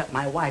want to wake up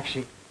my wife.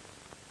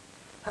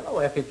 Hello,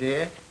 Effie,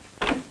 dear.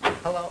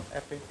 Hello,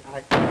 Effie.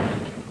 I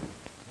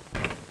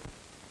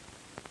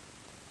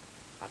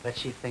bet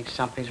she thinks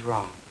something's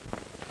wrong.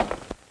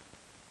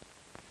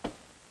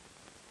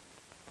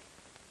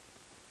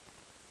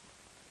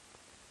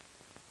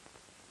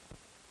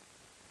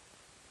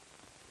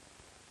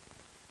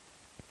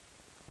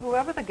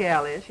 Whoever the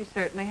gal is, she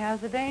certainly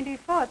has a dainty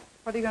foot.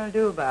 What are you going to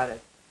do about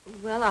it?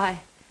 Well, I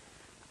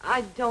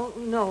don't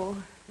know.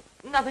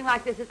 Nothing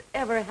like this has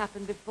ever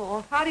happened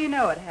before. How do you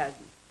know it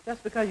hasn't?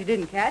 Just because you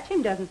didn't catch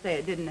him doesn't say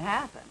it didn't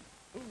happen.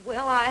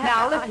 Well,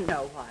 Now, listen,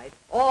 Snow White.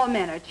 All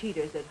men are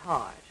cheaters at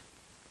heart.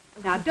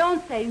 Now,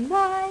 don't say,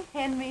 my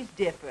Henry's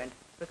different,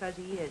 because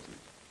he isn't.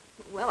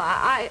 Well,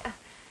 I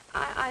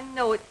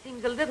know it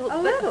seems a little...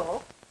 A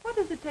little? What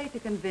does it take to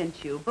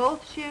convince you?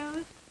 Both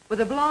shoes?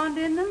 With a blonde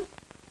in them?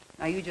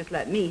 Now, you just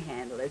let me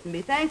handle this, and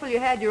be thankful you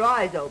had your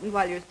eyes opened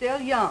while you're still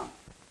young.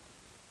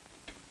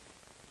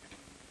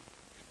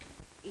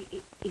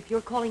 If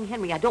you're calling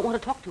Henry, I don't want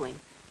to talk to him.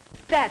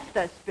 That's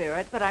the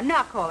spirit, but I'm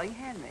not calling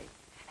Henry.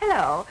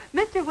 Hello,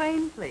 Mr.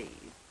 Wayne, please.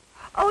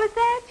 Oh, is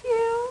that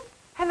you?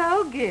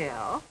 Hello,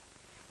 Gil.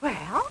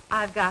 Well,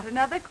 I've got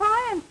another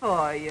client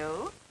for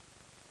you.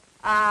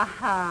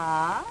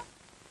 Uh-huh.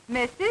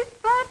 Mrs.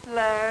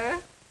 Butler.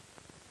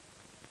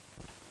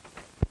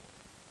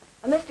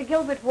 Mr.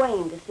 Gilbert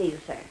Wayne to see you,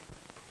 sir.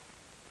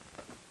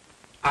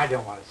 I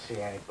don't want to see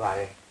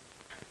anybody.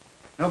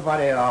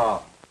 Nobody at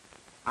all.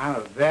 I'm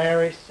a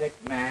very sick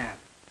man.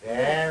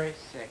 Very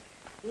sick.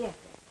 Yes,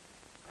 sir.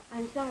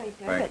 I'm sorry,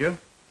 sir. Thank you.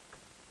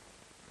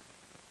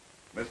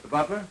 Mr.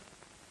 Butler,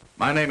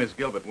 my name is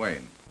Gilbert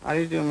Wayne. How do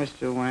you do,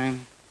 Mr.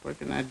 Wayne? What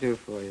can I do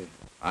for you?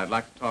 I'd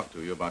like to talk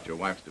to you about your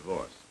wife's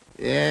divorce.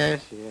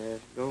 Yes.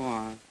 Go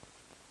on.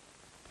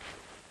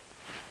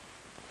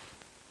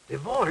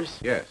 Divorce?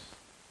 Yes.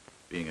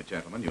 Being a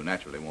gentleman, you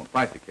naturally won't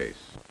fight the case.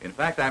 In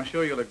fact, I'm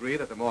sure you'll agree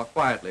that the more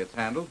quietly it's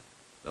handled,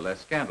 the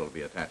less scandal will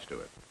be attached to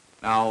it.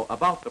 Now,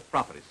 about the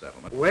property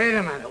settlement... Wait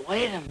a minute.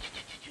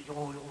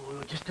 Oh,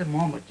 just a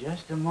moment, please.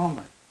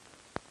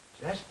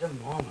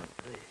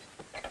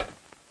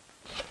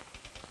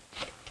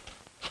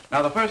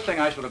 Now, the first thing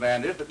I shall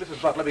demand is that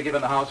Mrs. Butler be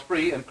given the house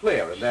free and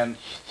clear, and then...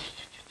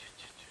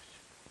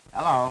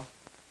 Hello.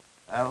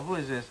 Who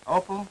is this?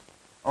 Opal?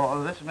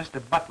 Oh, this is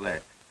Mr.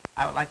 Butler.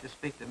 I would like to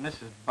speak to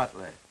Mrs.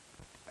 Butler.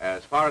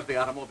 As far as the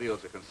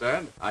automobiles are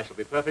concerned, I shall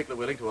be perfectly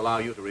willing to allow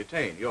you to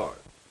retain yours.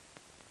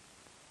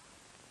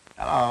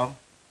 Hello.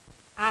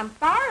 I'm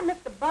sorry,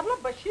 Mr. Butler,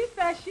 but she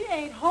says she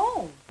ain't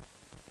home.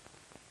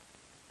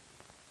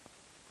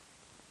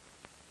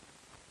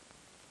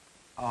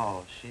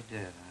 Oh, she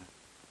did, huh?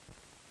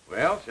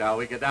 Well, shall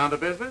we get down to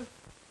business?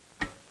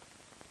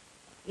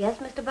 Yes,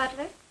 Mr.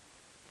 Butler?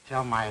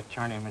 Tell my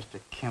attorney, Mr.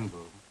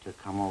 Kimball, to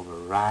come over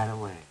right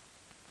away.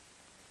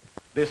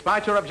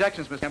 Despite your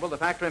objections, Miss Kimball, the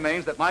fact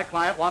remains that my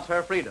client wants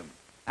her freedom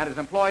and has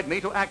employed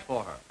me to act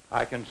for her.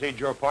 I concede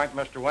your point,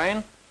 Mr.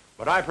 Wayne,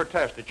 But I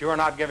protest that you are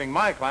not giving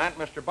my client,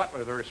 Mr.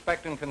 Butler, the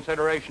respect and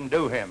consideration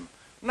due him.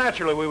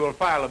 Naturally, we will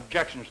file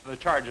objections to the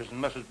charges in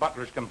Mrs.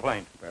 Butler's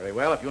complaint. Very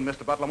well. If you and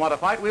Mr. Butler want to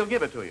fight, we'll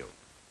give it to you.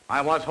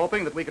 I was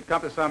hoping that we could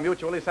come to some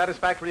mutually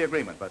satisfactory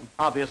agreement, but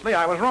obviously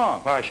I was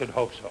wrong. I should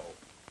hope so.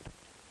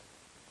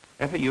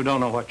 Effie, you don't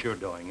know what you're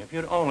doing. If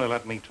you'd only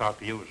let me talk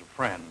to you as a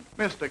friend.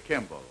 Mr.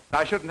 Kimball,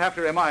 I shouldn't have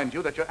to remind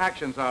you that your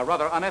actions are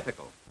rather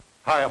unethical.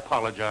 I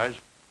apologize.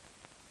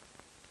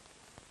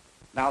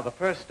 Now, the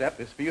first step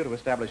is for you to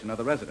establish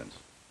another residence.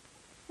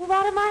 Move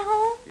out of my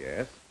home?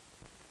 Yes?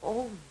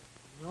 Oh,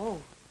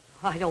 no.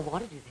 I don't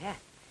want to do that.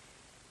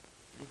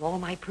 Leave all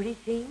my pretty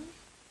things,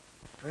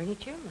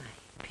 furniture,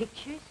 my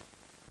pictures.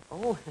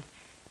 Oh,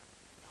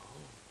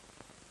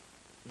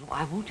 no,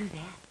 I won't do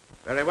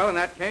that. Very well, in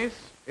that case,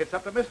 it's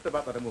up to Mr.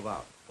 Butler to move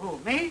out. Who,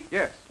 me?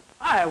 Yes.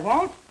 I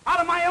won't. Out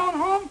of my own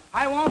home,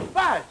 I won't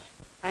budge.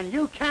 And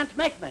you can't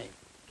make me,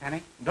 can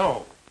he?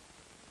 No.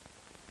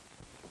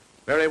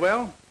 Very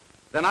well.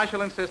 Then I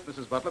shall insist,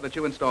 Mrs. Butler, that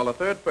you install a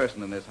third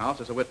person in this house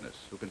as a witness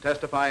who can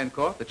testify in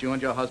court that you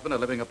and your husband are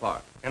living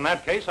apart. In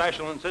that case, I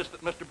shall insist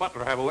that Mr.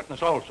 Butler have a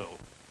witness also.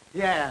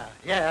 Yeah.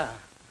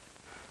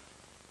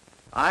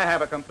 I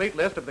have a complete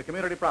list of the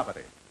community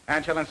property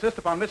and shall insist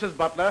upon Mrs.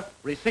 Butler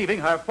receiving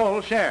her full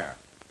share.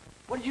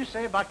 What did you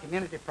say about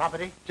community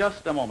property?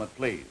 Just a moment,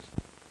 please.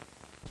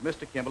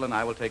 Mr. Kimball and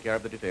I will take care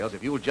of the details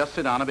if you will just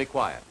sit down and be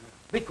quiet.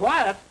 Be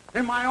quiet?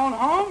 In my own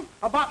home?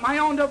 About my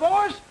own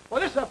divorce?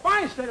 Well, this is a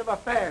fine state of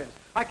affairs.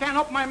 I can't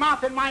open my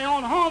mouth in my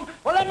own home.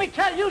 Well, let me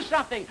tell you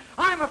something.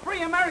 I'm a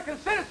free American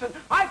citizen.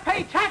 I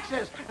pay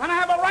taxes, and I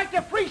have a right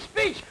to free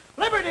speech,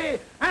 liberty,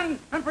 and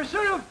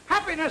pursuit of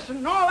happiness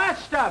and all that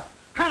stuff.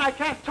 And I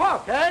can't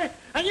talk, eh?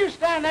 And you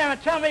stand there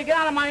and tell me to get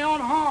out of my own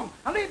home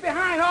and leave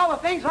behind all the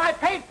things I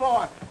paid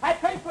for. I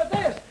paid for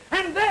this,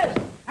 and this,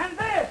 and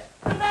this,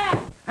 and that,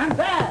 and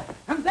that,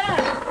 and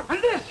that,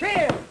 and this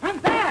here,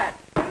 and that,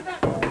 and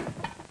that.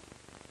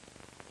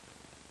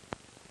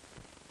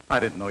 I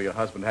didn't know your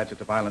husband had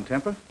such a violent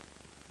temper.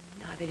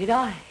 Neither did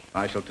I.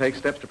 I shall take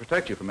steps to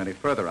protect you from any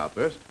further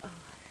outburst. Oh,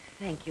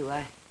 thank you.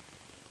 I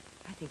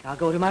think I'll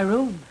go to my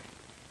room.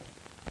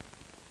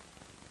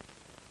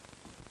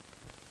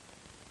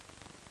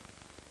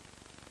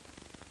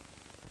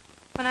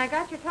 When I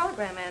got your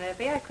telegram, Aunt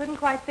Effie, I couldn't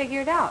quite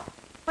figure it out.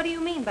 What do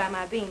you mean by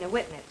my being a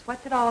witness?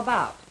 What's it all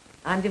about?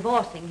 I'm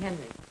divorcing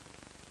Henry.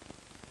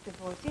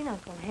 Divorcing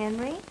Uncle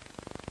Henry?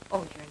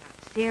 Oh, you're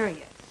not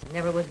serious.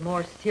 Never was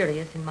more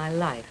serious in my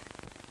life.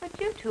 But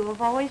you two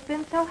have always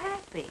been so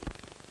happy.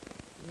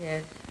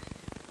 Yes,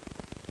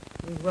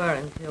 we were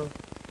until...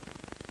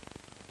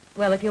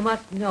 Well, if you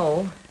must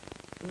know,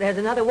 there's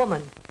another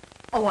woman.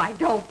 Oh, I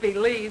don't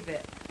believe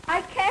it.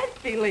 I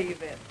can't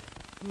believe it.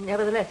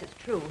 Nevertheless, it's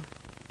true.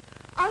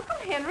 Uncle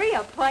Henry,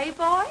 a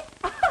playboy?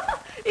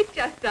 It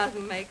just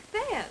doesn't make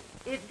sense.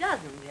 It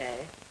doesn't, eh?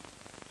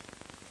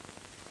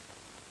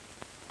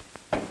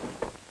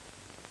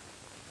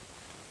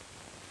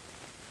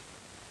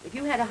 If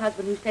you had a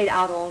husband who stayed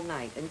out all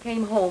night and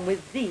came home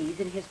with these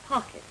in his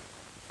pocket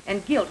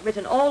and guilt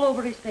written all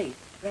over his face,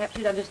 perhaps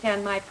you'd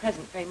understand my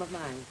present frame of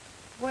mind.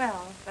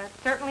 Well, that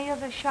certainly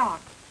is a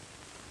shock.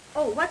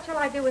 Oh, what shall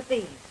I do with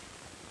these?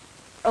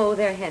 Oh,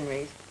 they're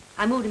Henry's.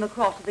 I moved him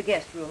across to the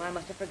guest room. I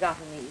must have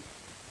forgotten these.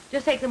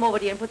 Just take them over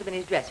to you and put them in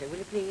his dresser, will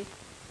you please?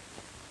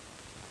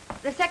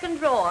 The second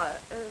drawer.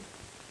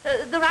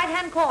 The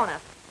right-hand corner.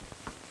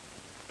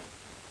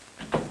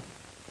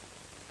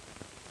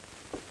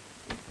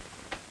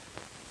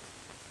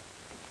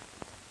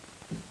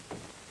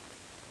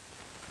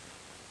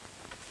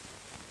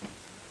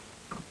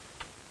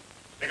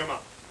 Stick 'em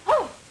up.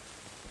 Oh!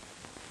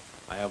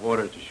 I have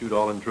orders to shoot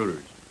all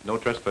intruders. No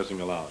trespassing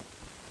allowed.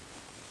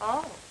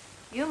 Oh,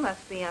 you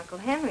must be Uncle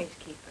Henry's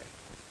keeper.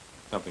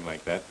 Something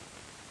like that.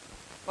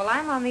 Well,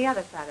 I'm on the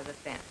other side of the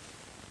fence,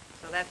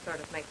 so that sort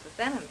of makes us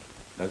enemies.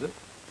 Does it?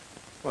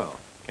 Well,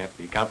 can't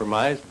be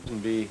compromised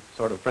and be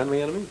sort of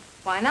friendly enemies.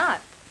 Why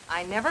not?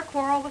 I never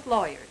quarrel with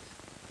lawyers.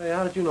 Hey,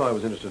 how did you know I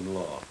was interested in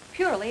law?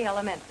 Purely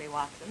elementary,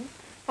 Watson.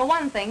 For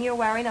one thing, you're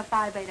wearing a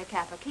Phi Beta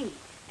Kappa key,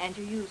 and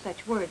you use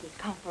such words as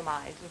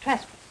compromise and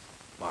trespass.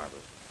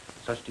 Marvelous.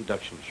 Such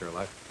deduction,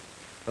 Sherlock.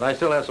 But I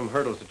still have some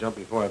hurdles to jump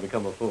before I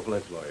become a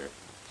full-fledged lawyer.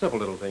 Simple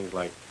little things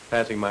like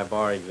passing my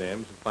bar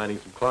exams and finding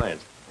some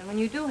clients. And when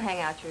you do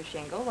hang out your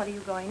shingle, what are you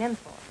going in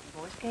for?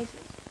 Divorce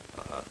cases?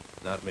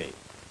 Not me.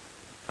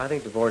 I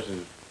think divorce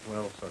is,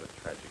 well, sort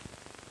of tragic.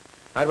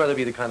 I'd rather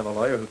be the kind of a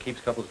lawyer who keeps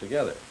couples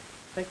together.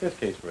 Take this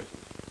case, for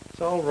instance. It's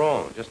all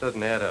wrong. It just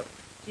doesn't add up.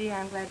 Gee,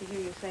 I'm glad to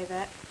hear you say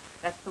that.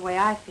 That's the way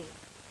I feel.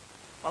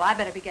 Well, I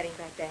better be getting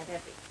back to Aunt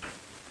Effie.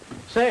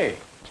 Say,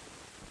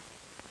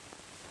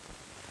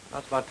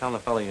 how's about telling the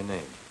fellow your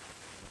name?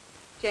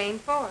 Jane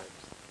Forbes.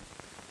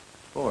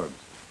 Forbes.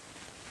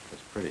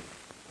 That's pretty.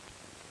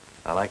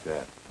 I like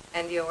that.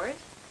 And yours?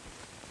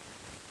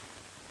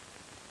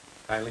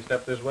 Kindly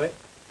step this way.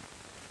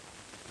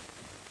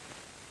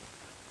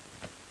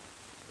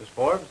 Miss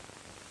Forbes,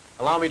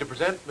 allow me to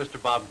present Mr.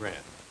 Bob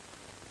Grant.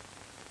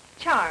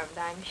 Charmed,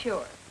 I'm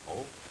sure.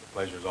 Oh, the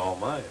pleasure's all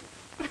mine.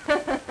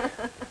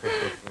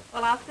 Well,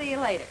 Well, I'll see you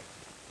later.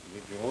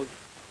 You, George?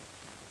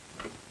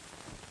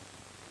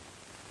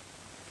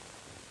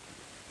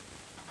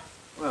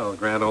 Well,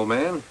 grand old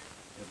man,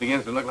 it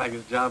begins to look like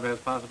this job has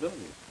possibilities.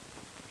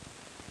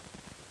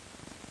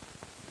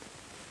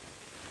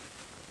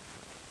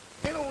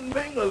 Ain't no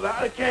mingles.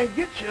 I can't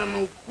get you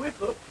no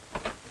quicker.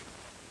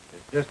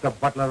 Is this the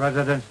Butler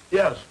residence?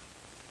 Yes.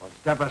 Well,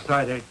 step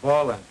aside,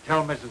 8-Ball, and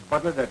tell Mrs.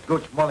 Butler that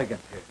Gooch Mulligan's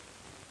here.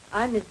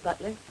 I'm Miss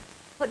Butler.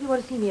 What do you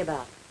want to see me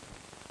about?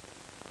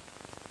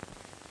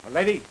 Well,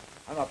 lady,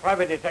 I'm a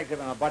private detective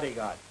and a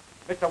bodyguard.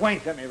 Mr.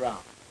 Wayne sent me round.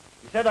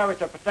 He said I was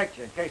to protect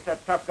you in case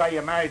that tough guy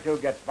you're married to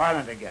gets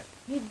violent again.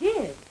 You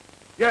did?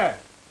 Yeah.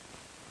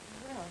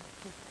 Well,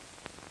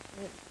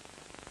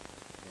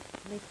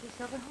 make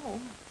yourself at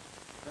home.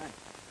 Thanks.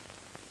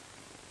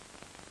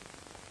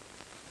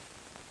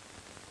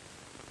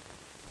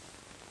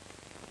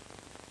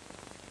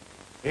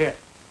 Here.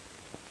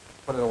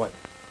 Put it away.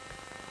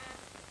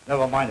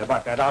 Never mind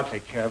about that. I'll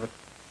take care of it.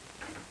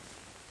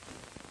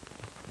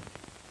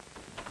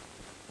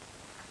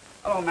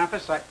 Hello,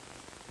 Memphis.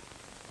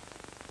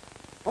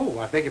 Oh,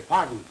 I beg your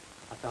pardon.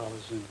 I thought I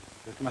was in...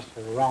 It must have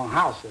been the wrong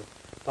house. I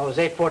thought it was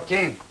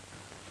 814.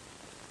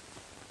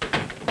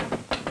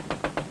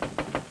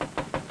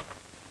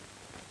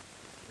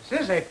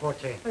 This is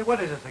 814. Hey, what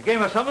is this, a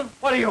game or something?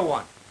 What do you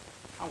want?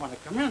 I want to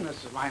come in.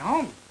 This is my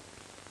home.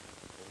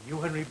 You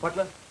Henry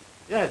Butler?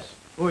 Yes.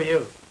 Who are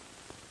you?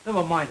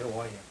 Never mind who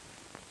I am.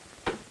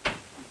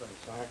 I'm very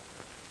sorry.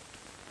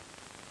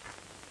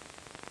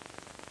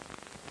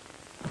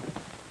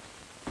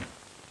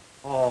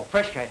 Oh,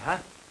 fresh case, huh?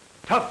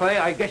 Tough,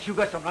 eh? I guess you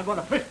got something. I'm going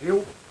to fist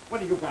you.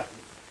 What do you got?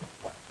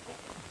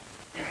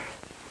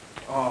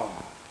 Oh,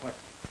 what?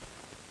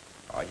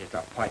 Oh, just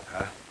a pipe,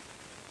 huh?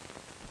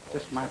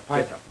 Just my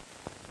pipe.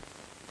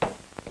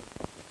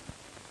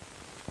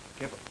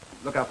 Careful.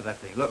 Look out for that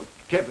thing. Look,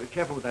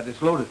 careful with that.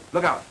 It's loaded.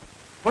 Look out.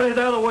 Put it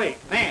the other way.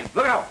 Man,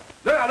 look out.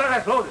 Look out. Look,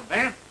 that's loaded,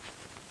 man.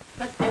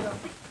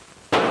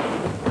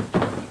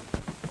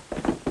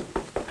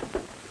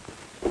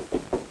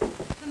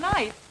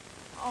 Tonight?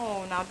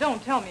 Oh, now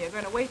don't tell me you're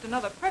going to waste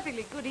another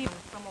perfectly good evening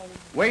with some old...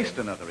 Waste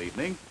another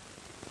evening?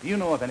 Do you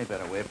know of any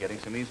better way of getting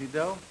some easy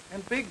dough?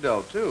 And big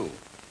dough, too.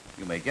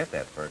 You may get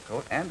that fur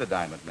coat and a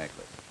diamond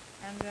necklace.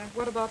 And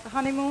what about the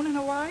honeymoon in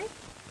Hawaii?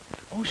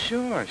 Oh,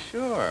 sure,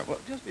 sure. Well,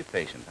 just be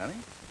patient, honey.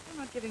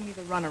 You're not giving me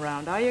the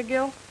runaround, are you,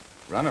 Gil?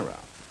 Run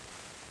around.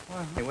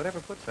 Well, hey, whatever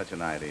put such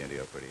an idea into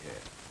your pretty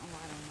head? Oh,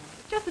 I don't know.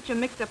 It's just that you're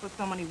mixed up with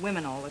so many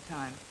women all the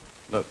time.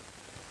 Look,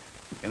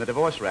 in the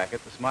divorce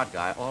racket, the smart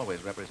guy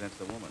always represents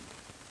the woman.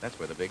 That's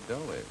where the big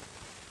dough is.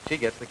 She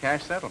gets the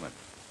cash settlement.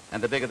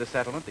 And the bigger the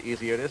settlement, the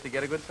easier it is to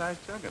get a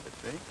good-sized chunk of it,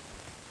 see?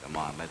 Come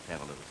on, let's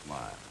have a little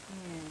smile.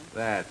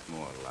 That's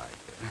more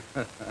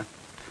like it.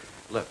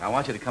 Look, I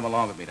want you to come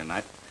along with me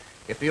tonight.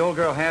 If the old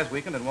girl has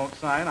weakened and won't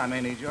sign, I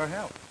may need your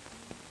help.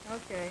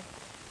 Okay.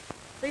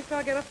 At least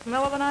I'll get a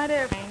smell of the night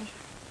air change.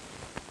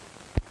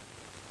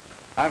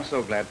 I'm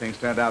so glad things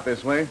turned out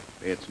this way.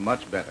 It's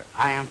much better.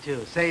 I am,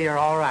 too. Say you're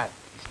all right.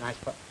 It's nice,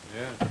 but...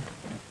 Yeah.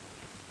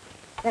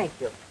 Thank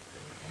you.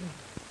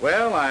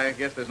 Well, I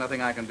guess there's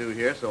nothing I can do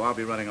here, so I'll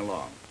be running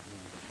along.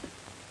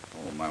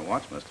 Oh, my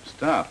watch must have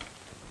stopped.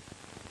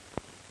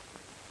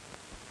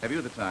 Have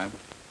you the time?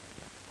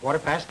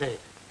 8:15.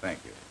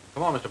 Thank you.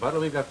 Come on, Mr. Butler,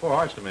 we've got 4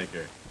 hours to make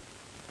here.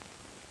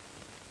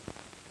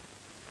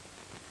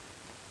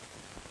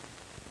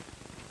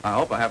 I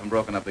hope I haven't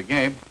broken up the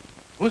game.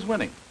 Who's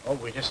winning? Oh,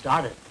 we just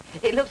started.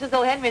 It looks as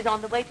though Henry's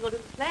on the way to a little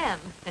slam.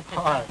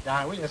 Oh,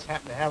 Don, we just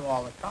happen to have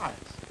all the cards.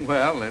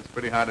 Well, it's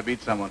pretty hard to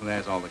beat someone who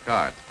has all the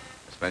cards,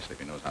 especially if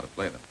he knows how to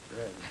play them.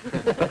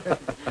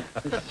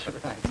 That's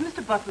right. Is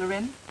Mr. Butler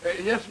in?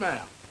 Yes,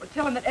 ma'am. Well,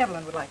 tell him that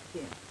Evelyn would like to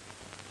see him.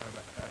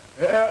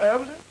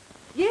 Evelyn?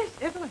 Yes,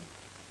 Evelyn.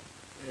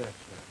 Yes,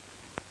 sir.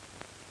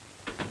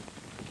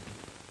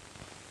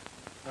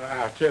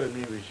 I'll tell him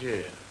he was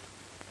here.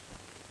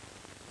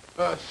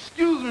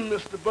 Excuse me,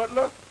 Mr.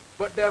 Butler,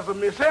 but there's a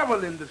Miss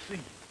Evelyn to see.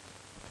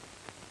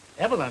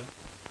 Evelyn?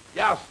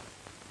 Yes, sir.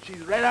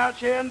 She's right out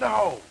here in the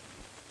hall.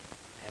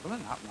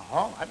 Evelyn? Out in the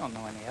hall? I don't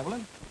know any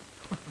Evelyn.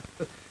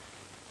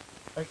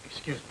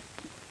 Excuse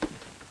me.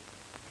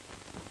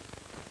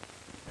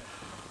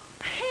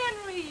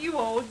 Henry, you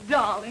old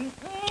darling.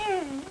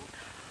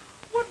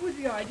 What was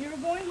the idea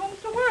of going home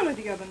so early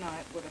the other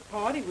night? Well, the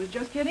party was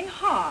just getting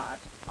hot.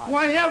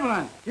 Why,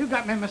 Evelyn, you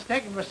got me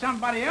mistaken for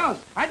somebody else.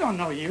 I don't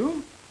know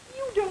you.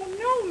 You don't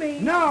know me?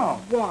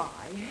 No. Why,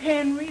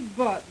 Henry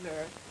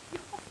Butler.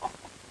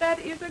 That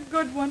is a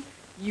good one.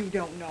 You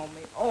don't know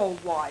me. Oh,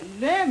 why,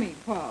 Lemmy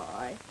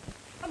Pie.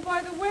 And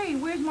by the way,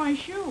 where's my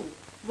shoe?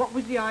 What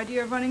was the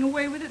idea of running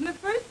away with it in the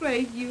first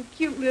place, you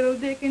cute little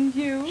Dickens,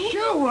 you?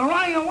 Shoe? Well,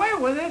 running away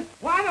with it?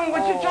 Well, I don't know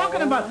what you're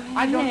talking about.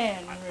 I don't...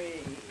 Henry.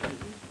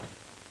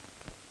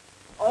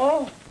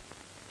 Oh.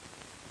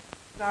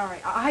 Sorry,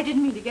 I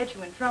didn't mean to get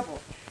you in trouble.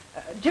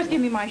 Just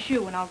give me my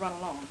shoe and I'll run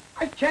along.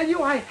 I tell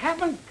you, I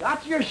haven't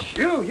got your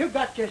shoe. You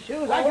got your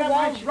shoes. I got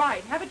my shoe.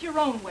 Right. Have it your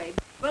own way.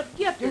 But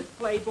get this,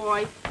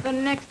 Playboy. The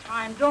next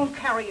time, don't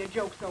carry a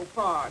joke so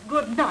far.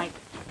 Good night.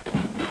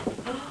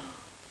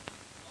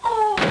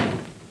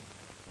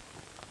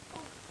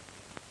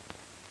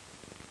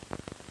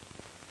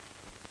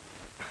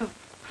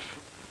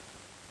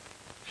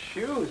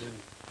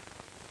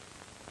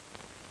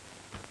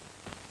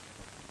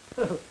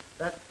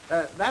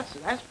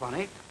 That's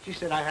funny. She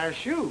said I had a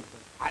shoe.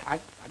 I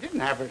didn't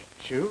have her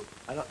shoe.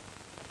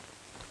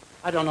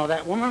 I don't know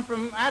that woman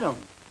from Adam.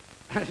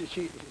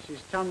 She's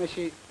telling me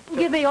she...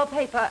 Give me your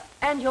paper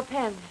and your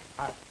pen.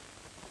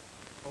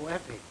 Oh,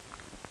 Effie.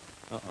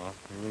 Uh-oh,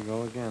 here we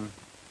go again.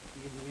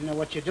 You know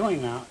what you're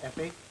doing now,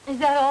 Effie? Is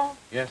that all?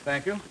 Yes,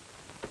 thank you.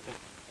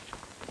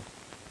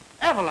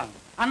 Evelyn.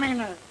 I mean,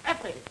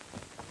 Effie.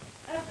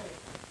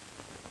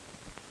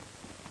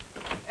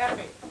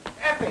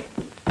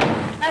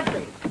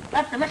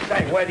 Effie, let's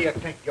say, where do you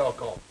think you'll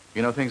go?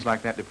 You know, things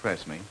like that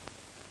depress me.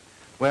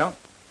 Well,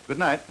 good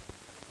night.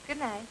 Good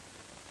night.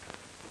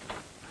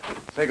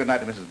 Say good night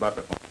to Mrs.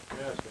 Butler.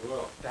 Yes, I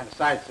will. Stand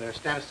aside, sir.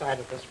 Stand aside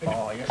of this.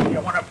 Oh, you see,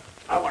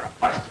 I want to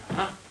bust you,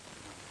 huh?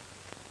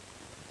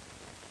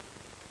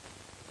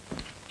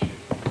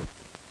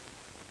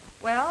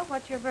 Well,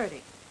 what's your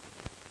verdict?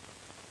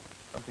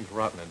 Something's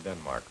rotten in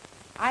Denmark.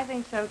 I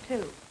think so,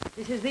 too.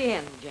 This is the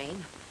end,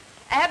 Jane.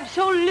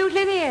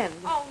 Absolutely the end.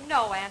 Oh,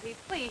 no, Auntie,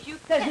 please, you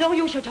There's no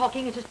use you're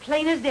talking. It's as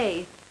plain as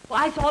day. Well,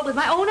 I saw it with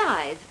my own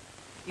eyes.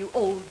 You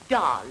old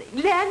darling.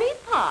 Lammy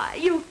pie.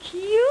 You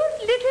cute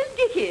little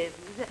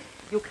Dickens.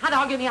 You can't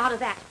argue me out of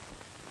that.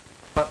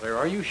 Butler,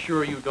 are you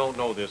sure you don't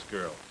know this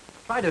girl?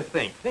 Try to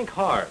think. Think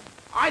hard.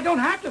 I don't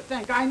have to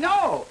think. I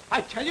know.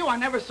 I tell you, I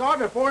never saw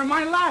her before in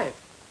my life.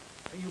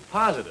 Are you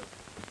positive?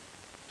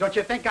 Don't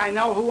you think I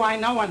know who I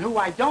know and who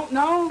I don't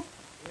know?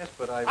 Yes,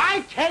 but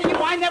I tell you,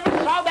 I never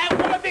saw that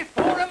woman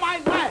before in my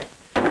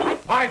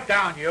life. Pipe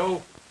down,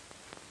 you.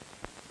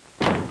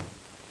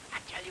 I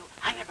tell you,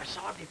 I never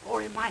saw her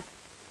before in my...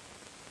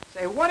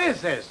 Say, what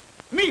is this?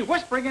 Me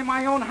whispering in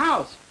my own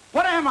house.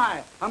 What am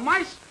I, a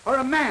mice or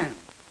a man?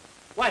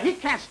 Why, he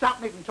can't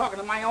stop me from talking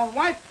to my own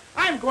wife.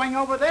 I'm going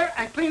over there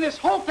and clean this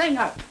whole thing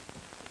up.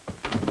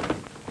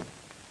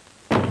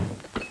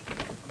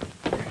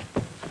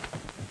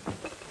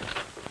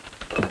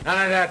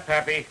 None of that,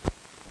 Pappy.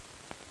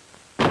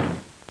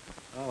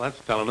 Well, that's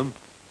telling him.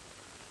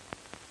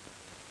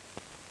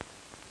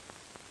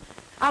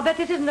 I'll bet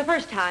this isn't the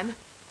first time.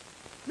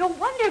 No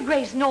wonder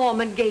Grace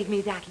Norman gave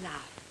me that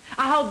laugh.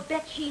 I'll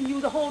bet she knew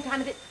the whole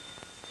time of it.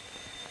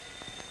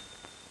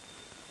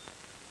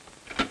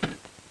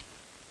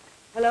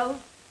 Hello?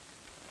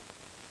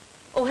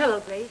 Oh, hello,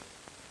 Grace.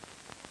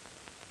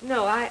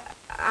 No,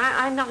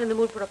 I'm not in the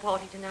mood for a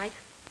party tonight.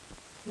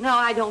 No,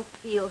 I don't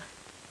feel...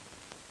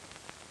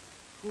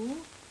 Who?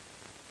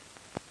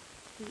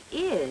 He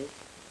is?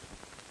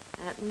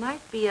 That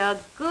might be a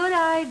good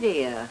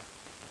idea.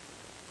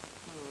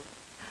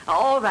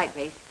 All right,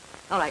 Grace.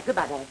 All right,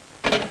 goodbye,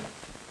 Dad.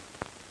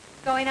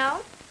 Going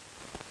out?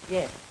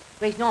 Yes.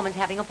 Grace Norman's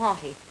having a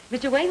party.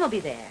 Mr. Wayne will be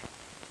there.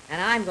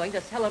 And I'm going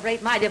to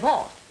celebrate my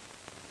divorce.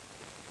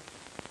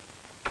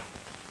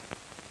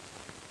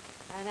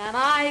 And am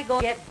I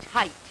going to get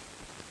tight?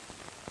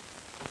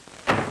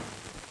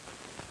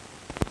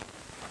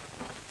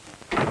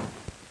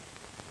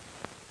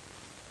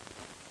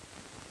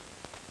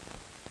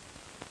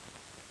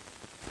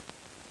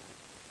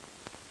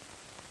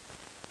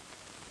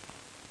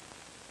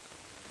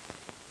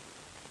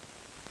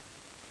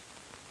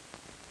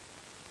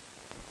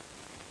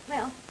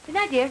 Well, good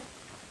night, dear.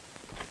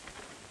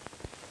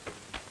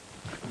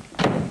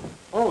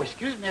 Oh,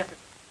 excuse me.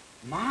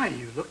 My,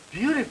 you look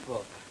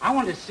beautiful. I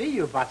wanted to see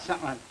you about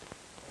something.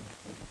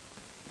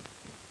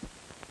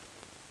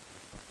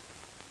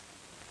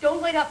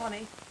 Don't wait up on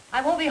me.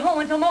 I won't be home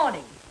until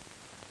morning.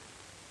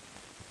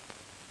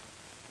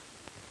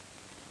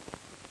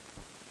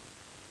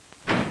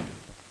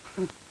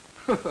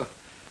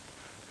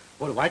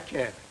 What do I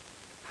care?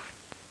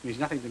 It means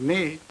nothing to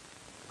me.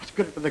 What's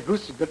good for the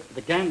goose is good for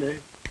the gander.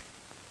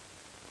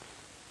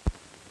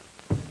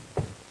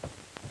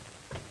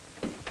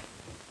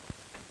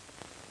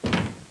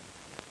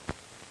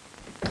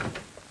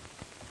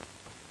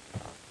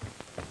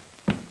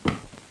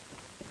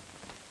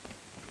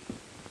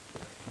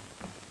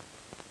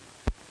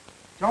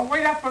 Don't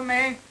wait up for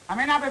me. I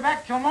may not be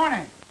back till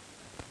morning.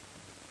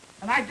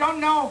 And I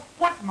don't know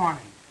what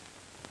morning.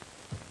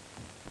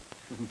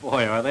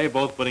 Boy, are they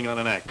both putting on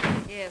an act.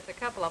 Yes, a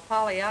couple of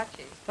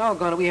Pagliaccis.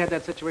 Doggone it, we had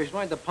that situation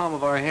right in the palm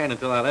of our hand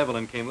until Aunt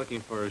Evelyn came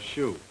looking for a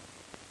shoe.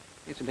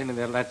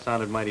 Incidentally, that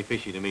sounded mighty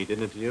fishy to me,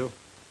 didn't it to you?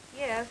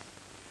 Yes.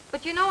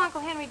 But you know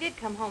Uncle Henry did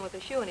come home with a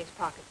shoe in his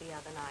pocket the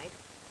other night.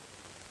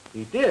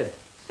 He did?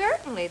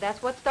 Certainly.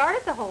 That's what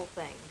started the whole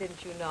thing.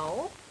 Didn't you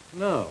know?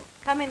 No.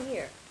 Come in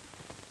here.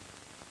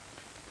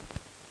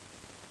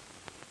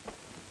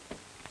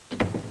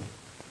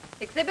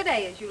 Exhibit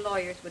A, as you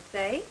lawyers would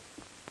say.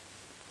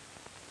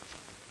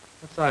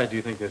 What size do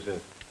you think this is?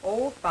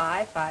 Oh,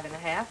 5.5.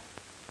 I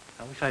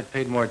wish I'd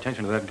paid more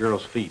attention to that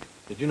girl's feet.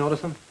 Did you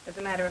notice them? As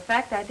a matter of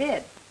fact, I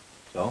did.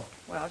 So?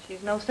 Well,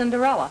 she's no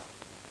Cinderella.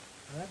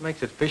 That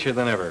makes it fishier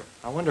than ever.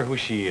 I wonder who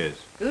she is.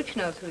 Gooch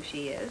knows who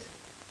she is.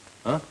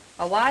 Huh?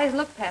 A wise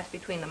look passed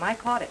between them. I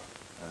caught it.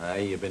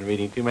 You've been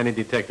reading too many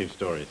detective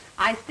stories.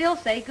 I still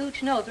say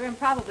Gooch knows her and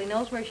probably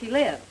knows where she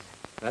lives.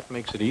 That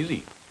makes it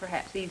easy.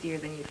 Perhaps easier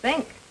than you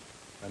think.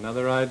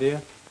 Another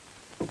idea?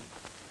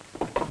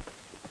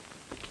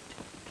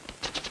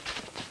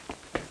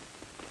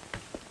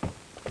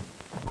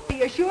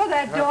 you sure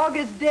that dog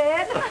is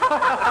dead?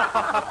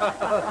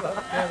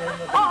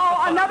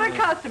 Uh-oh, another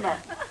customer.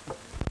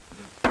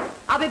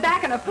 I'll be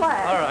back in a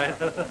flash. All right.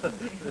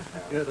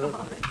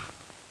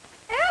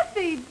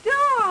 Effie,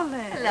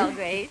 darling. Hello,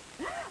 Grace.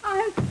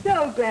 I'm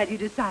so glad you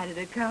decided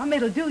to come.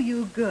 It'll do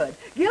you good.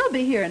 Gil'll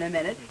be here in a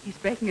minute. He's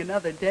breaking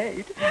another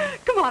date.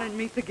 Come on and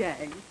meet the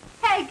gang.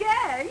 Hey,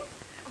 gang.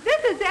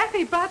 This is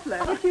Effie Butler.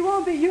 But she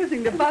won't be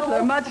using the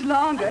butler much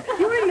longer.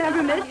 You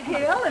remember Miss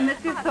Hill and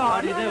Mr. Thornton? How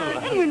do you do?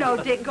 And you know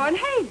Dick Gordon.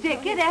 Hey,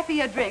 Dick, get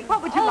Effie a drink.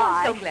 What would you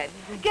like? I'm so glad.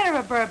 Get her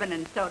a bourbon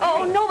and soda.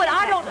 Oh, no, but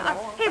I don't...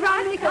 Hey,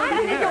 Ronnie, come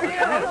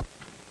on.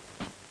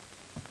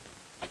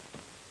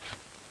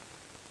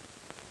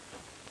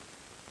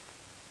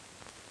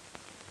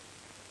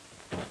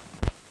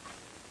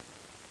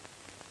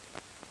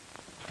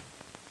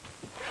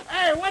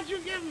 Hey, what'd you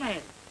give me?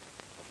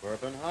 A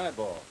bourbon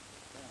highball.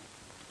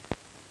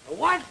 A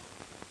what?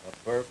 A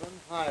bourbon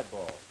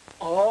highball.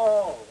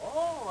 Oh,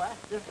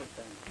 that's different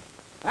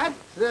then.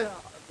 That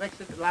makes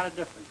a lot of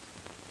difference.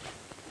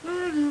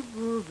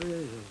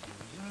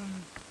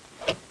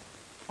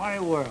 Funny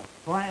world,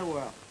 funny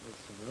world.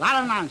 It's a lot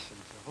of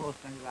nonsense. The whole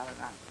thing's a lot of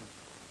nonsense.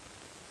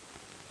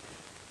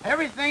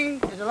 Everything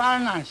is a lot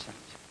of nonsense.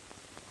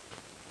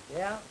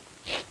 Yeah.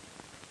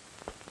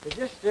 It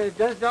just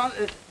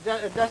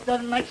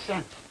doesn't make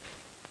sense.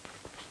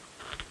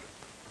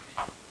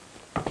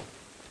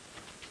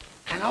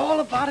 And all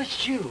about a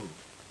shoe.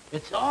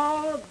 It's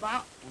all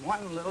about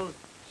one little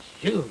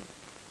shoe.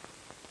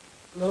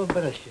 A little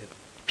bit of shoe.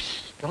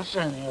 Psst, don't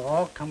say anything. It'll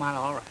all come out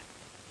all right.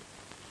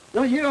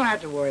 No, you don't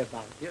have to worry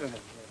about it. You don't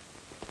have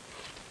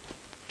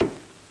to worry.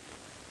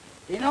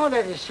 You know,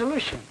 there's a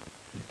solution.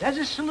 There's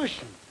a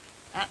solution.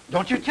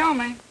 Don't you tell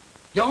me.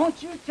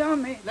 Don't you tell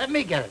me. Let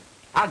me get it.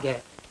 I'll get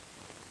it.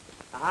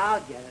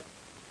 I'll get it.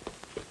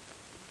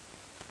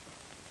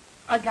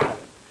 I got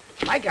it.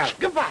 I got it.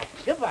 Goodbye.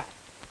 Goodbye.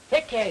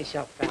 Take care of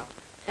yourself, pal.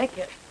 Take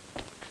care.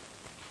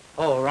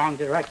 Oh, wrong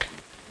direction.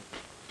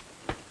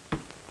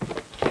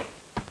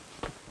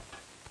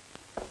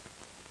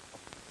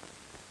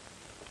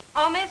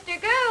 Oh, Mr.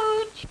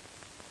 Gooch.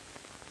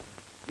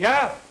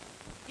 Yeah?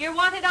 You're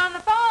wanted on the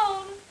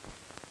phone.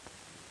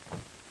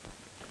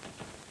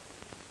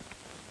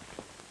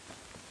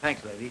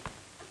 Thanks, lady.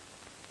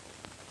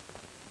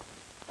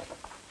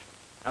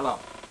 Hello.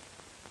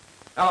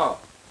 Hello.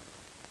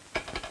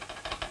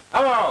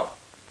 Hello!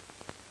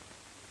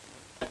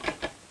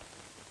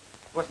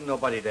 Wasn't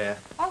nobody there.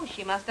 Oh,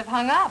 she must have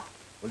hung up.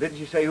 Well, didn't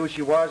she say who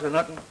she was or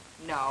nothing?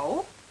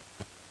 No.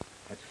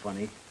 That's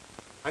funny.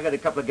 I got a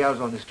couple of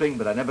gals on the string,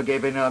 but I never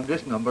gave any on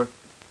this number.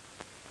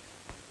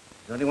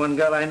 There's only one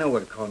girl I know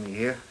would call me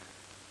here.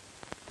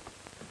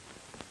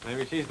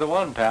 Maybe she's the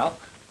one, pal.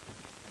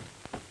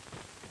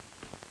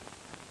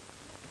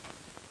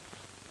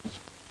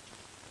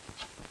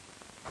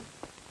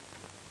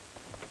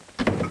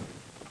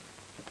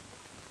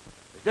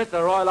 Is this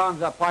the Royal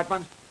Arms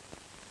apartment?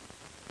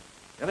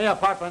 Give me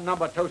apartment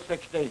number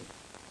 216.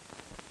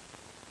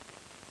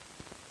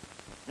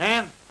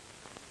 Nan,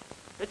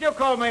 did you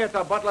call me at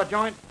the Butler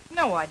joint?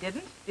 No, I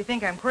didn't. Do you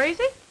think I'm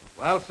crazy?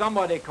 Well,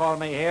 somebody called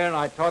me here, and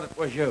I thought it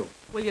was you.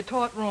 Well, you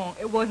taught wrong.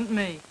 It wasn't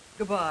me.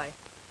 Goodbye.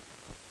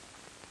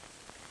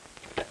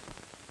 Did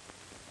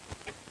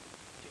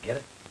you get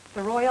it?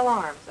 The Royal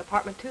Arms,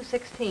 apartment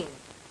 216.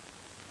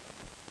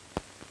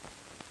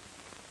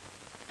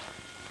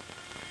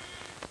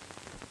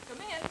 Come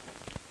in.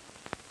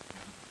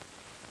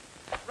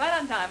 Right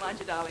on time, aren't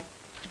you, darling?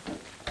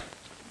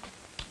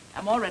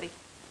 I'm all ready.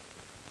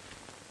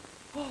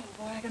 Oh,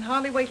 boy, I can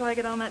hardly wait till I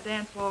get on that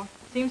dance floor.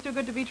 Seems too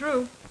good to be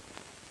true.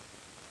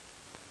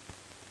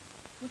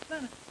 What's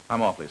that?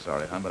 I'm awfully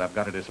sorry, hon, but I've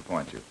got to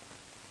disappoint you.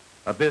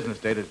 A business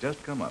date has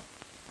just come up.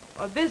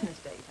 A business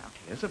date, huh?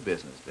 It's a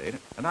business date,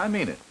 and I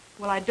mean it.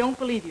 Well, I don't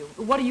believe you.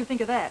 What do you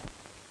think of that?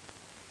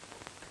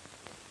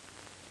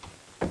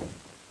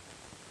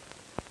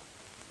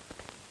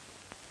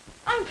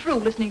 I'm through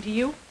listening to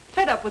you.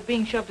 Fed up with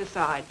being shoved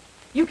aside.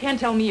 You can't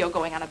tell me you're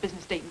going on a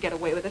business date and get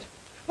away with it.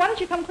 Why don't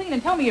you come clean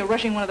and tell me you're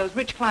rushing one of those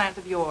rich clients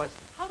of yours?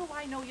 How do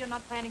I know you're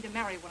not planning to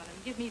marry one of them?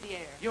 Give me the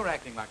air. You're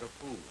acting like a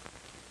fool.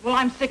 Well,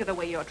 I'm sick of the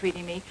way you're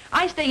treating me.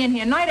 I stay in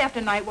here night after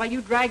night while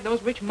you drag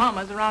those rich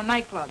mamas around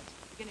nightclubs.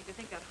 Beginning to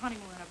think that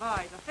honeymoon of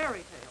ours a fairy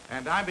tale.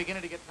 And I'm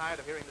beginning to get tired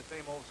of hearing the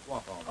same old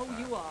squawk all the time.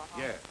 Oh, you are,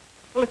 huh? Yeah.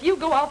 Well, if you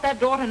go out that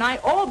door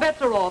tonight, all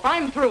bets are off.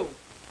 I'm through. Is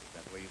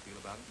that the way you feel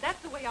about it?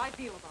 That's the way I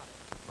feel about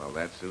it. Well,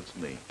 that suits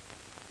me.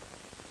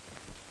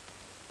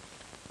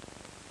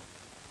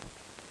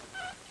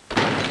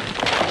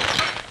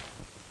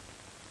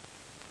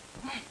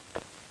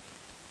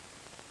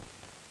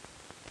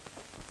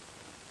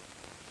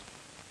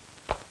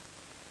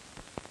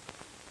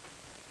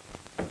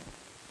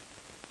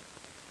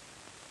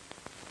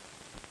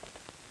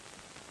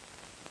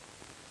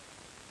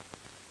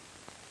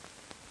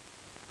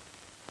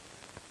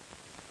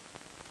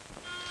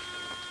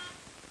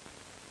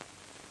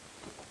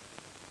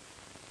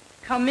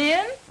 Come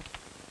in.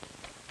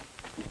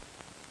 You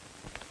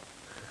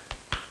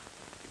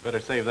better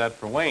save that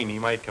for Wayne. He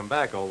might come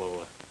back,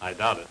 although I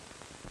doubt it.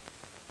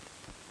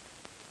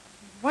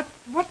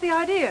 the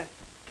idea?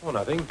 Oh,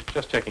 nothing.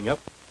 Just checking up.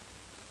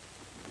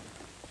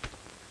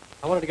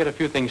 I wanted to get a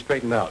few things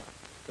straightened out.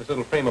 This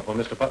little frame-up on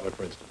Mr. Butler,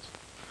 for instance.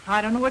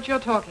 I don't know what you're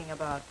talking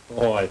about.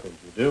 Oh, I think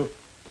you do.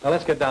 Now,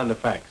 let's get down to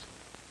facts.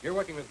 You're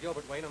working with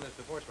Gilbert Wayne on this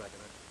divorce racket,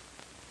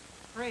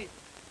 aren't Great.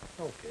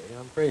 you? Okay,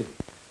 I'm crazy.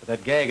 But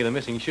that gag of the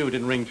missing shoe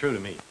didn't ring true to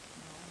me.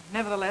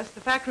 Nevertheless,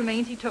 the fact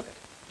remains he took it.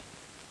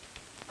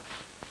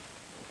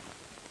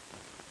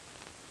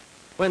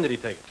 When did he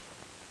take it?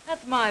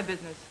 That's my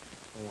business.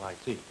 Oh, I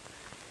see.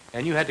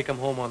 And you had to come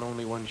home on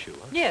only one shoe,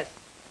 huh? Yes.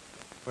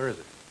 Where is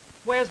it?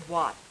 Where's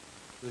what?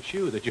 The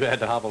shoe that you had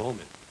to hobble home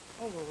in.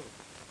 Oh,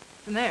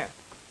 it's in there.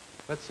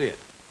 Let's see it.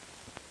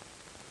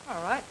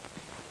 All right.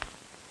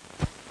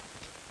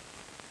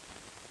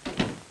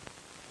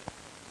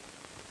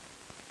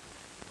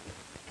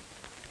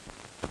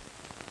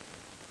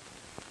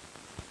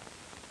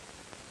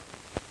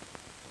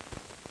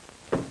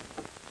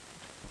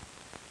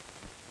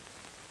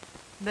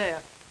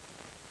 There.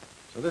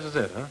 So this is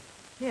it, huh?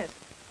 Yes.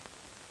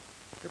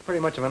 You're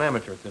pretty much of an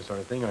amateur at this sort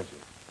of thing, aren't you?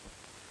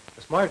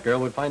 A smart girl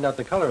would find out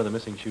the color of the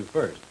missing shoe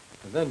first,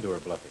 and then do her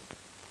bluffing.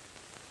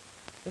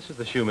 This is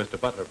the shoe Mr.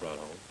 Butler brought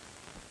home.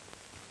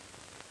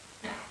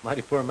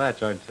 Mighty poor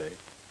match, aren't they?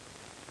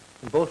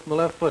 And both from the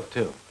left foot,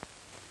 too.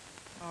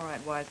 All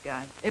right, wise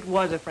guy. It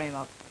was a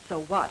frame-up.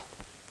 So what?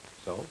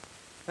 So,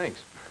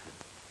 thanks.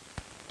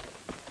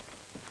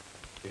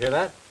 You hear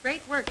that?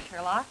 Great work,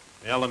 Sherlock.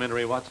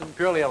 Elementary, Watson.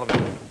 Purely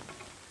elementary.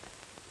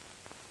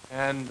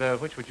 And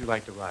which would you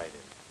like to ride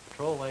in?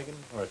 Patrol wagon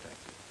or a taxi?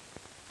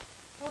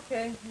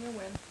 Okay, you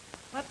win.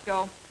 Let's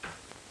go.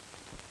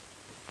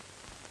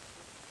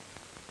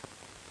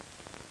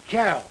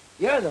 Carol,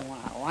 you're the one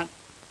I want.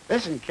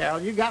 Listen,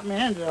 Carol, you got me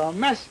into a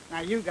mess.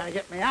 Now you got to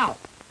get me out.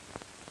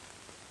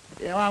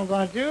 You know what I'm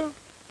going to do?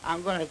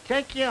 I'm going to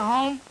take you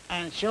home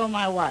and show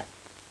my wife.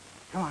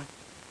 Come on.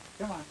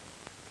 Come on.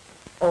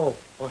 Oh,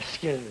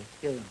 excuse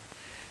me.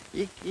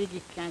 You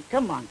can't.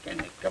 Come on, can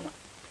you? Come on.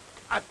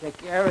 I'll take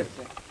care of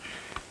everything.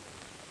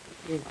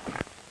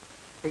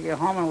 Take you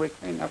home and we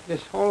clean up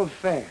this whole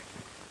affair.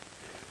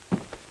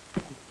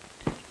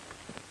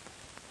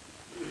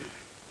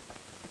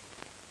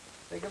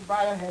 Say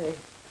goodbye to Hetty.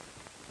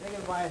 Say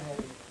goodbye to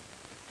Hetty.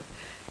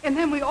 And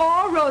then we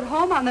all rode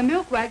home on the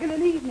milk wagon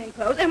in evening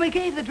clothes, and we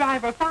gave the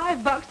driver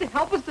 $5 to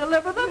help us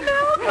deliver the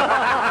milk.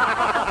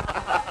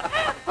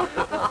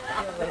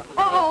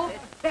 Uh-oh,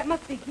 that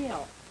must be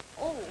Gil.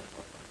 Oh.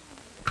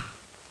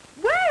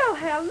 Well,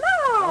 hello.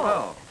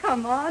 Hello.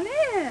 Come on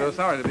in. So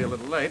sorry to be a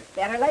little late.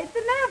 Better late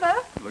than never.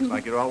 Looks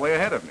like you're all way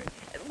ahead of me.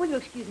 Will you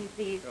excuse me,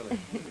 please? Surely.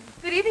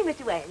 Good evening,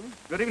 Mr. Wayne.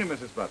 Good evening,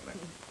 Mrs. Butler.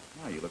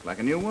 Oh, you look like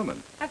a new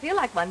woman. I feel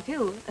like one,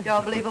 too.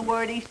 Don't believe a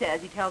word he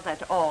says. He tells that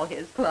to all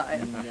his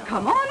clients.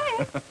 Come on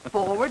in.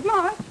 Forward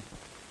march.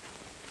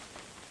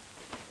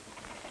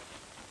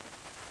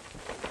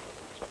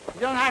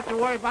 You don't have to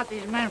worry about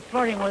these men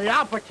flirting with you.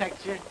 I'll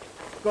protect you.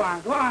 Go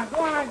on, go on, go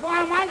on, go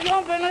on. Mind your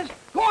own business.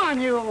 Go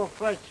on, you little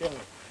flirt show.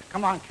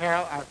 Come on,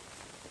 Carol.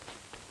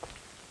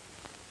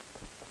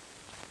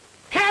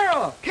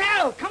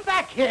 Carol, come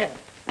back here.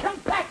 Come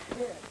back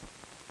here.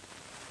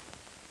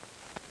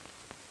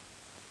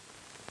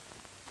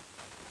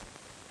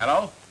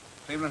 Hello?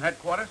 Cleveland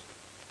headquarters?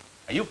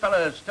 Are you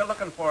fellas still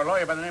looking for a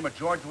lawyer by the name of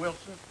George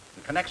Wilson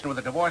in connection with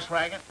the divorce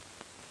racket?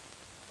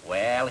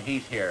 Well,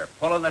 he's here,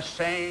 pulling the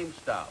same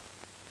stuff.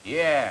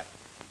 Yeah,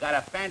 got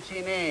a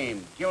fancy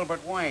name,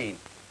 Gilbert Wayne.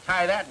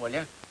 Tie that, will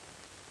you?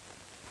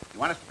 You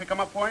want us to pick him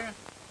up for you?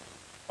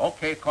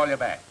 Okay, call you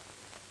back.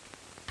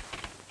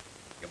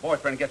 Your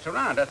boyfriend gets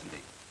around, doesn't he?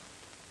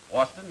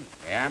 Boston,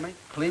 Miami,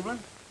 Cleveland?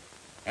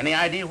 Any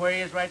idea where he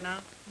is right now?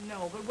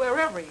 No, but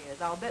wherever he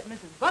is, I'll bet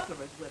Mrs. Butler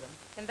is with him.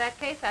 In that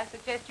case, I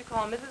suggest you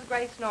call Mrs.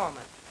 Grace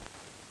Norman.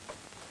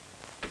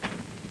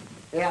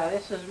 Yeah,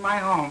 this is my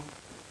home.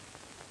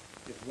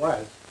 It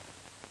was.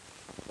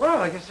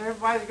 Well, I guess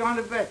everybody's gone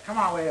to bed. Come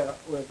on,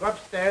 we'll go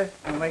upstairs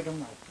and wake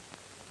them up.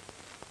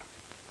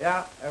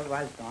 Yeah,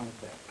 everybody's gone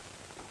to bed.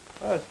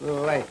 Oh, it's a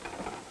little late.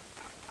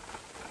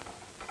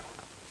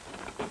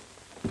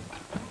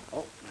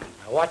 Oh,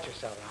 now watch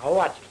yourself. Now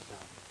watch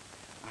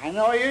yourself. I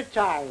know you're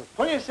tired.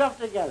 Pull yourself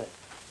together.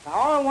 Now,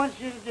 all I want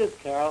you to do,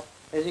 Carol,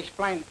 is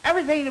explain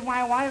everything to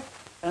my wife,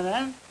 and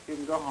then you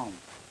can go home.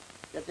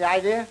 Get the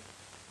idea?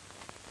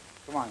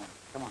 Come on now.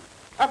 Come on.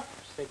 Up,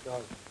 stick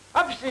goes.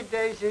 Upsy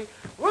daisy,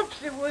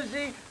 whoopsie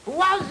woozy,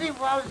 wowsy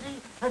wowsy,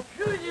 a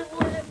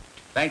woozy.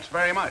 Thanks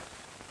very much.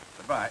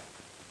 Goodbye.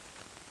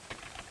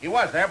 He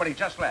was there, but he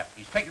just left.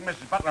 He's taking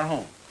Mrs. Butler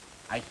home.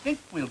 I think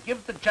we'll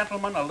give the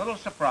gentleman a little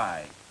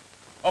surprise.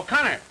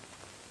 O'Connor,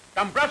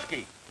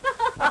 Dombrowski.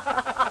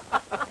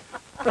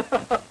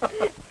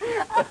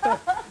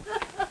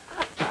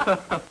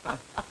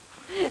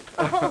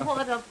 Oh,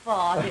 what a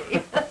party.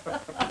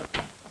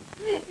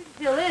 It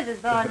still is, as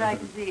far as I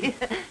can see.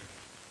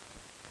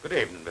 Good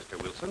evening,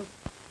 Mr. Wilson.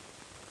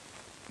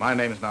 My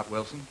name is not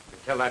Wilson. You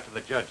tell that to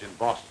the judge in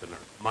Boston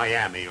or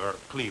Miami or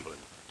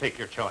Cleveland. Take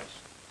your choice.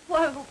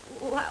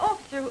 Why,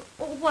 officer,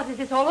 what is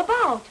this all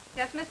about?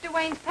 Just Mr.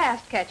 Wayne's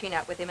past catching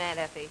up with him, Aunt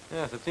Effie.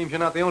 Yes, it seems you're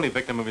not the only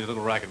victim of his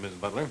little racket,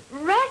 Mrs. Butler.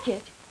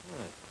 Racket?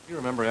 Yes. You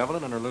remember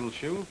Evelyn and her little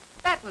shoe?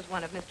 That was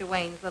one of Mr.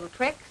 Wayne's little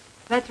tricks.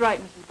 That's right,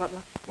 Mrs.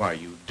 Butler. Why,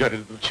 you dirty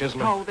little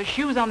chiseler. Oh, the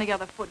shoe's on the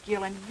other foot,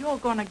 Gil, and you're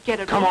gonna get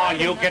it. Come right on,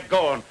 you in the- get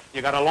going.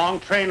 You got a long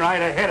train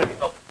ride ahead of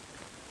you.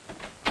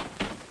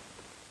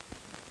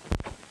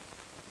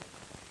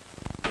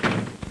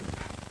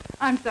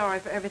 I'm sorry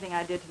for everything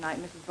I did tonight,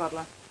 Mrs.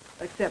 Butler,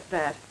 except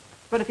that.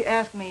 But if you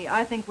ask me,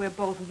 I think we're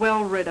both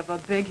well rid of a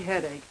big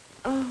headache.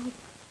 Oh,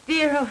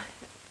 dear,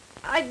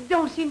 I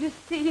don't seem to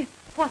see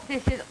what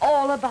this is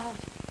all about.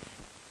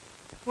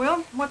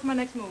 Well, what's my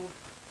next move?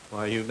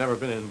 Why, you've never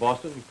been in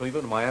Boston,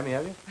 Cleveland, Miami,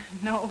 have you?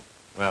 No.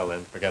 Well,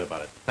 then, forget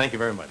about it. Thank you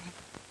very much.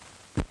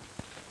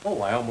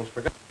 Oh, I almost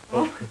forgot.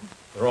 Oh,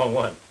 the wrong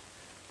one.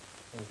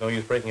 There's no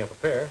use breaking up a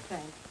pair.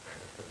 Thanks.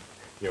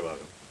 You're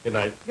welcome. Good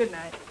night. Good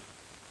night.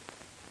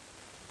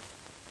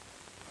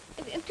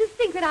 To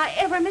think that I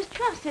ever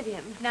mistrusted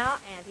him. Now,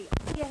 Auntie,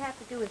 all you have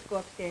to do is go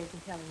upstairs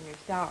and tell him you're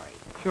sorry.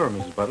 Sure,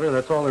 Mrs. Butler,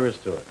 that's all there is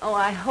to it. Oh,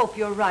 I hope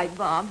you're right,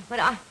 Bob.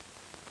 But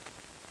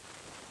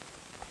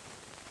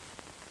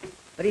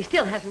he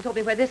still hasn't told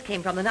me where this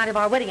came from the night of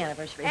our wedding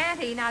anniversary.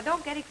 Auntie, now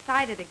don't get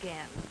excited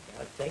again.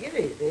 Now, take it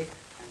easy.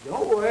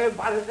 Don't worry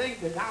about a thing,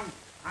 because I'm,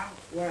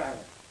 where are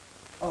they?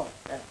 Oh,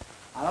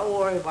 I don't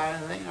worry about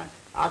anything.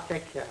 I'll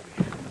take care of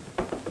you.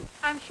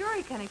 I'm sure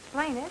he can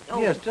explain it.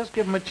 Yes, just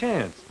give him a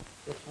chance.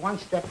 Just one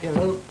step here,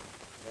 Lou.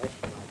 That's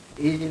right.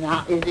 Easy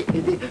now, easy,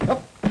 easy.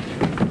 Up.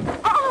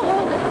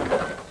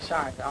 Oh!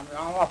 Sorry, I'm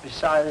awfully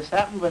sorry this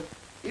happened, but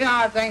you know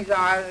how things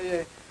are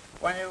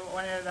when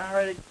you're in a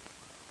hurry.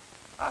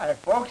 Hi,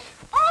 folks.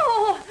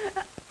 Oh!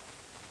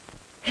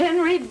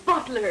 Henry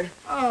Butler.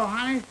 Oh,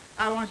 honey,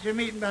 I want you to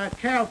meet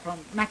Carol from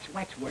Max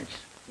Waxworks.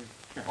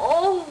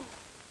 Oh!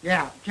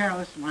 Yeah, Carol,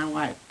 this is my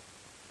wife.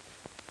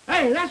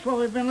 Hey, that's what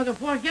we've been looking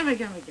for. Gimme.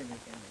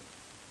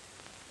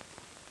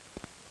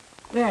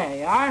 There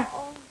you are.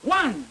 Oh.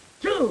 1,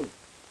 2.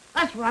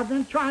 That's what I've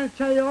been trying to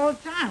tell you all the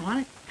time,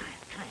 honey. Come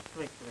here,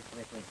 quick.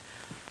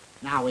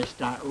 Now we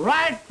start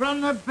right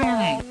from the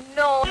beginning.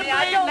 Oh, no,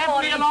 I don't left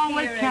want me to along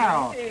with hear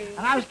Carol. anything.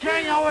 And I was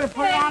carrying her over to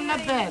put her on the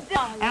bed.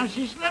 Darling. And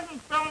she slipped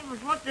and fell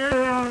and put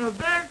her on the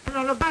bed.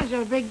 And the bunch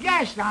of a big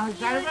gash down the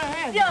side of her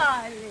head.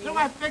 Darling. So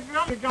I picked her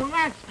up to go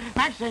Max.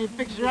 Max said he'd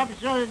fix her up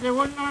so that they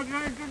wouldn't know what to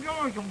do.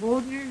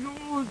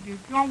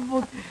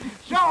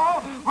 So,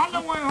 on the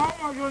way home,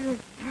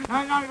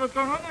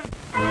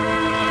 I